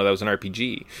 2. I didn't know that was an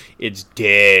RPG. It's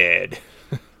dead.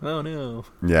 Oh no.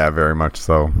 Yeah, very much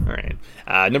so. All right.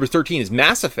 Number 13 is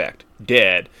Mass Effect.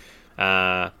 Dead.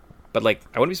 But like,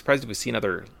 I wouldn't be surprised if we see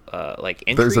another like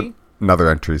entry. There's another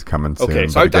entry's coming soon. Okay,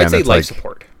 so but I'd say it's life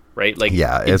support, right? Like,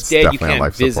 Yeah, it's it's dead. You definitely can't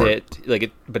life visit. Like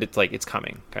it, but it's like it's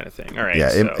coming, kind of thing. All right. Yeah,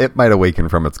 so, it might awaken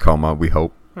from its coma, we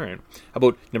hope. all right. How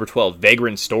about number 12,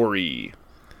 Vagrant Story.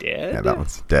 Dead. Yeah, that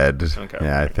one's dead. Okay.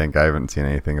 Yeah, I think I haven't seen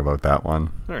anything about that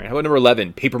one. All right. How about number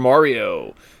 11, Paper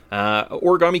Mario?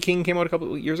 Origami King came out a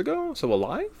couple of years ago. So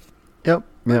alive. Yep.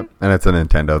 And it's a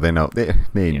Nintendo. They know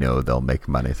know they'll make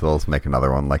money, so they'll just make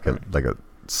another one like a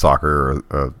soccer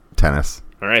or a tennis.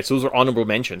 All right, so those are honorable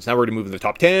mentions. Now we're going to move to the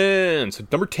top 10. So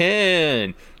number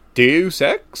 10, Deus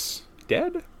Ex.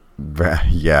 Dead?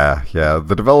 Yeah.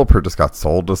 The developer just got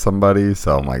sold to somebody,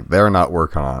 so I'm like, they're not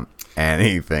working on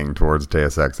anything towards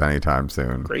Deus Ex anytime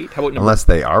soon. Great. How about number... Unless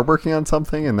they are working on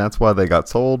something, and that's why they got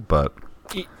sold, but...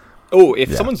 Oh, if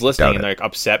Yeah, someone's listening doubt and it. they're like,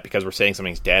 upset because we're saying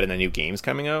something's dead and the new game's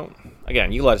coming out,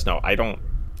 again, you let us know. I don't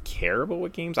care about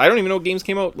what games... I don't even know what games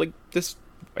came out like this...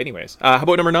 Anyways. How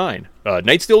about number 9?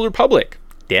 Knights of the Old Republic.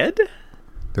 Dead?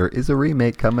 There is a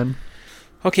remake coming.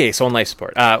 Okay, so on life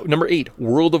support. Number 8,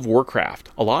 World of Warcraft.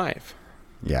 Alive.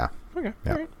 Yeah. Okay,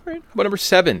 Yeah. all right. How about number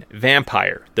 7,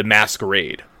 Vampire, The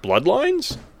Masquerade.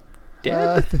 Bloodlines?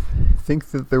 Dead? I think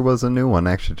that there was a new one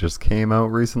actually just came out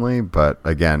recently, but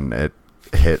again, it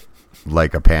hit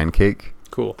like a pancake.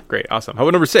 Cool, great, awesome. How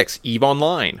about number 6, EVE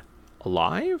Online?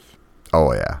 Alive?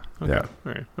 Oh yeah, Okay.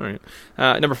 yeah. All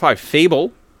right. Number 5,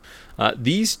 Fable.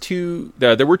 These two,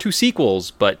 there were 2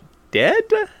 sequels, but dead?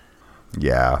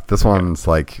 Yeah, this one's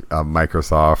like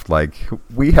Microsoft. Like,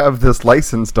 we have this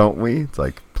license, don't we? It's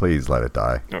like, please let it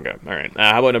die. Okay, all right.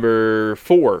 How about number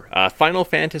 4, Final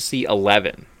Fantasy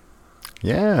 11?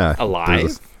 Yeah, Alive?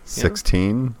 there's a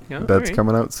 16 Yeah, that's alright.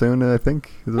 coming out soon, I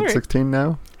think. Is it Alright. 16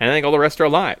 now? And I think all the rest are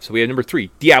alive. So we have number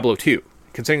 3, Diablo 2.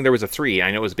 Considering there was a 3,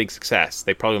 I know it was a big success.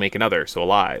 They probably make another, so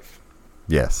alive.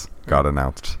 Yes, got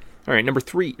announced. All right, number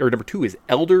 2 is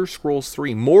Elder Scrolls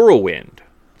 3 Morrowind.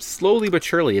 Slowly but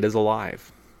surely, it is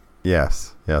alive.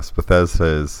 Yes. Bethesda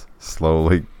is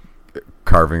slowly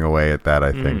carving away at that,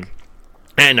 I think.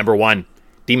 And number 1,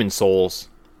 Demon's Souls.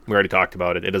 We already talked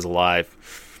about it. It is alive.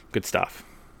 Good stuff.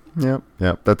 Yep.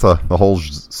 That's the whole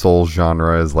Souls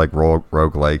genre is like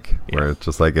roguelike, where it's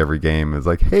just like every game is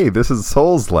like, hey, this is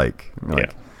Souls-like. And you're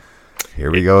like,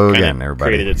 here we go Kinda again, everybody.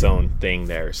 Created its own thing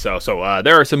there. So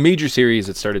there are some major series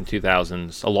that started in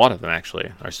 2000s. A lot of them,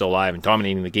 actually, are still alive and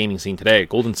dominating the gaming scene today.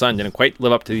 Golden Sun didn't quite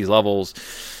live up to these levels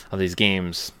of these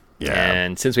games. Yeah.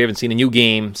 And since we haven't seen a new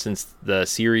game since the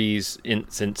series,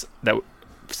 since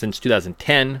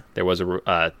 2010, there was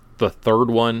the third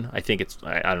one. I think it's,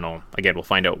 I don't know. Again, we'll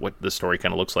find out what the story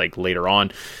kind of looks like later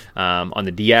on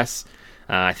the DS.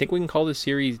 I think we can call this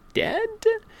series dead.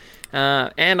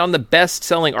 And on the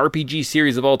best-selling RPG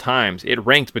series of all times, it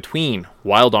ranked between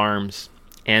Wild Arms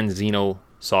and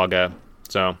Xenosaga.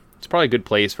 So it's probably a good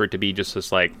place for it to be just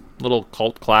this like little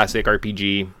cult classic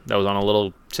RPG that was on a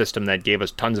little system that gave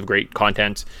us tons of great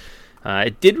content.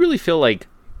 It did really feel like,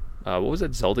 what was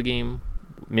that Zelda game?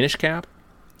 Minish Cap?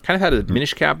 Kind of had a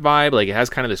Minish Cap vibe. Like, it has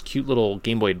kind of this cute little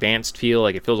Game Boy Advanced feel.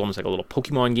 Like, it feels almost like a little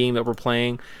Pokemon game that we're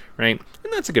playing, right?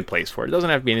 And that's a good place for it. It doesn't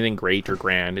have to be anything great or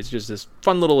grand. It's just this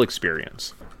fun little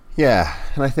experience. Yeah,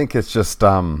 and I think it's just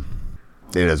it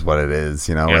is what it is,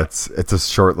 you know. Yeah. It's a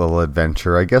short little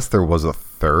adventure. I guess there was a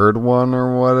third one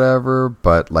or whatever,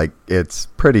 but like it's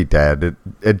pretty dead.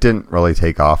 It didn't really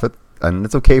take off. And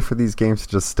it's okay for these games to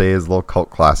just stay as little cult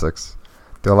classics.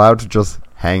 They're allowed to just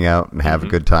hang out and have a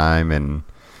good time in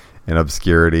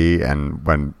obscurity, and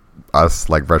when us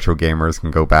like retro gamers can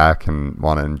go back and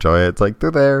want to enjoy it, it's like they're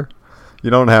there. You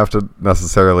don't have to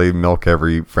necessarily milk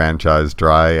every franchise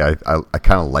dry. I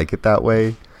kind of like it that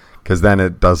way, because then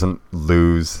it doesn't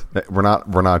lose. We're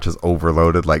not just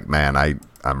overloaded. Like, man,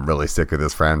 I'm really sick of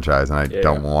this franchise and I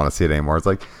don't want to see it anymore. It's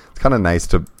like, it's kind of nice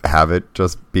to have it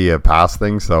just be a past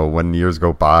thing. So when years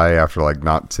go by after like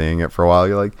not seeing it for a while,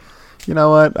 you're like, you know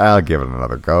what? I'll give it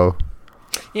another go.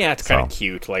 Yeah, it's kind of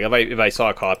cute. Like, if I saw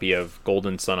a copy of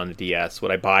Golden Sun on the DS,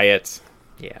 would I buy it?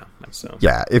 Yeah, so.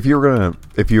 Yeah, if you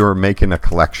were making a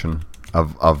collection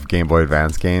of Game Boy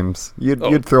Advance games,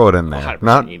 you'd throw it in there.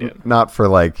 Not for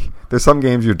like, there's some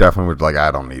games you definitely would like,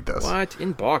 I don't need this. What?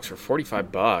 In box for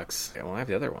 $45? Okay, well, I have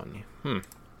the other one.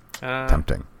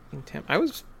 Tempting. I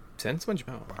was sent so much.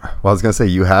 Oh. Well, I was gonna say,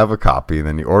 you have a copy, and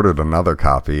then you ordered another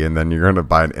copy, and then you're gonna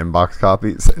buy an inbox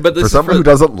copy. But this for someone who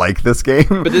doesn't like this game,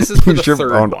 but this is for the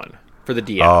third one for the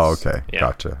DS. Oh, okay, yeah.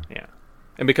 Gotcha. Yeah,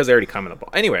 and because they already come in the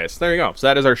box. Anyways, there you go. So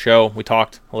that is our show. We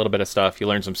talked a little bit of stuff. You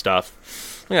learned some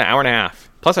stuff. Look at that, hour and a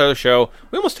half plus our other show.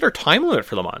 We almost hit our time limit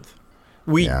for the month.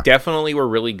 We definitely were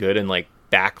really good and like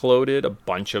backloaded a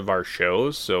bunch of our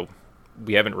shows, so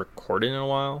we haven't recorded in a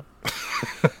while.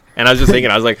 And I was just thinking,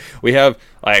 I was like, we have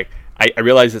like. I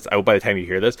realize it's out by the time you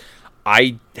hear this.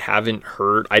 I haven't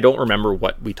heard. I don't remember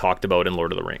what we talked about in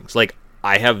Lord of the Rings. Like,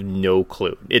 I have no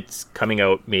clue. It's coming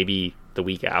out maybe the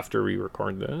week after we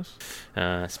record this.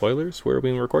 Spoilers, where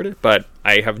we record it. But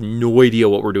I have no idea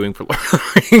what we're doing for Lord of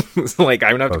the Rings. Like,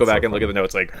 I'm going to have to go back and look at the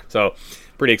notes. Like, so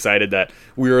pretty excited that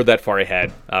we're that far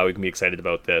ahead. We can be excited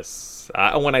about this.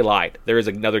 When I lied, there is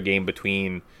another game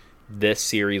between this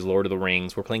series, Lord of the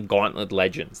Rings. We're playing Gauntlet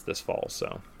Legends this fall,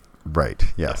 so... Right.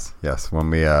 Yes.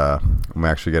 When we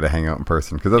actually get to hang out in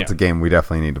person, because that's a game we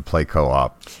definitely need to play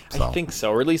co-op. So. I think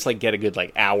so, or at least like get a good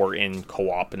like hour in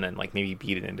co-op, and then like maybe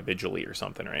beat it individually or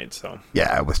something, right? So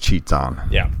yeah, with cheats on.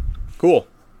 Yeah. Cool.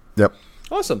 Yep.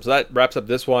 Awesome. So that wraps up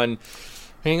this one.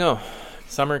 There you go.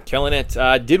 Summer killing it.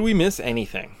 Did we miss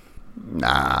anything? Nah,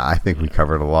 I think we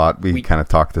covered a lot. We kind of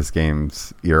talked this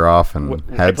game's ear off and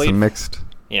had some mixed.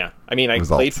 Yeah, I mean, I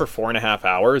played for 4.5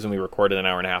 hours, and we recorded an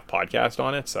 1.5-hour podcast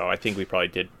on it, so I think we probably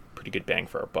did pretty good bang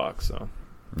for our buck. So,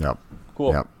 yep,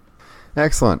 cool, yep,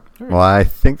 excellent. Right. Well, I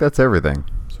think that's everything.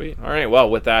 Sweet. All right. Well,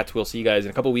 with that, we'll see you guys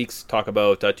in a couple weeks. Talk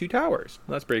about Two Towers.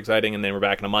 Well, that's pretty exciting, and then we're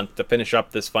back in a month to finish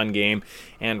up this fun game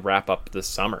and wrap up this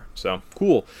summer. So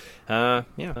cool. I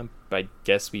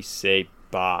guess we say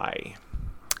bye.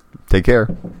 Take care.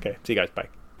 Okay. See you guys. Bye.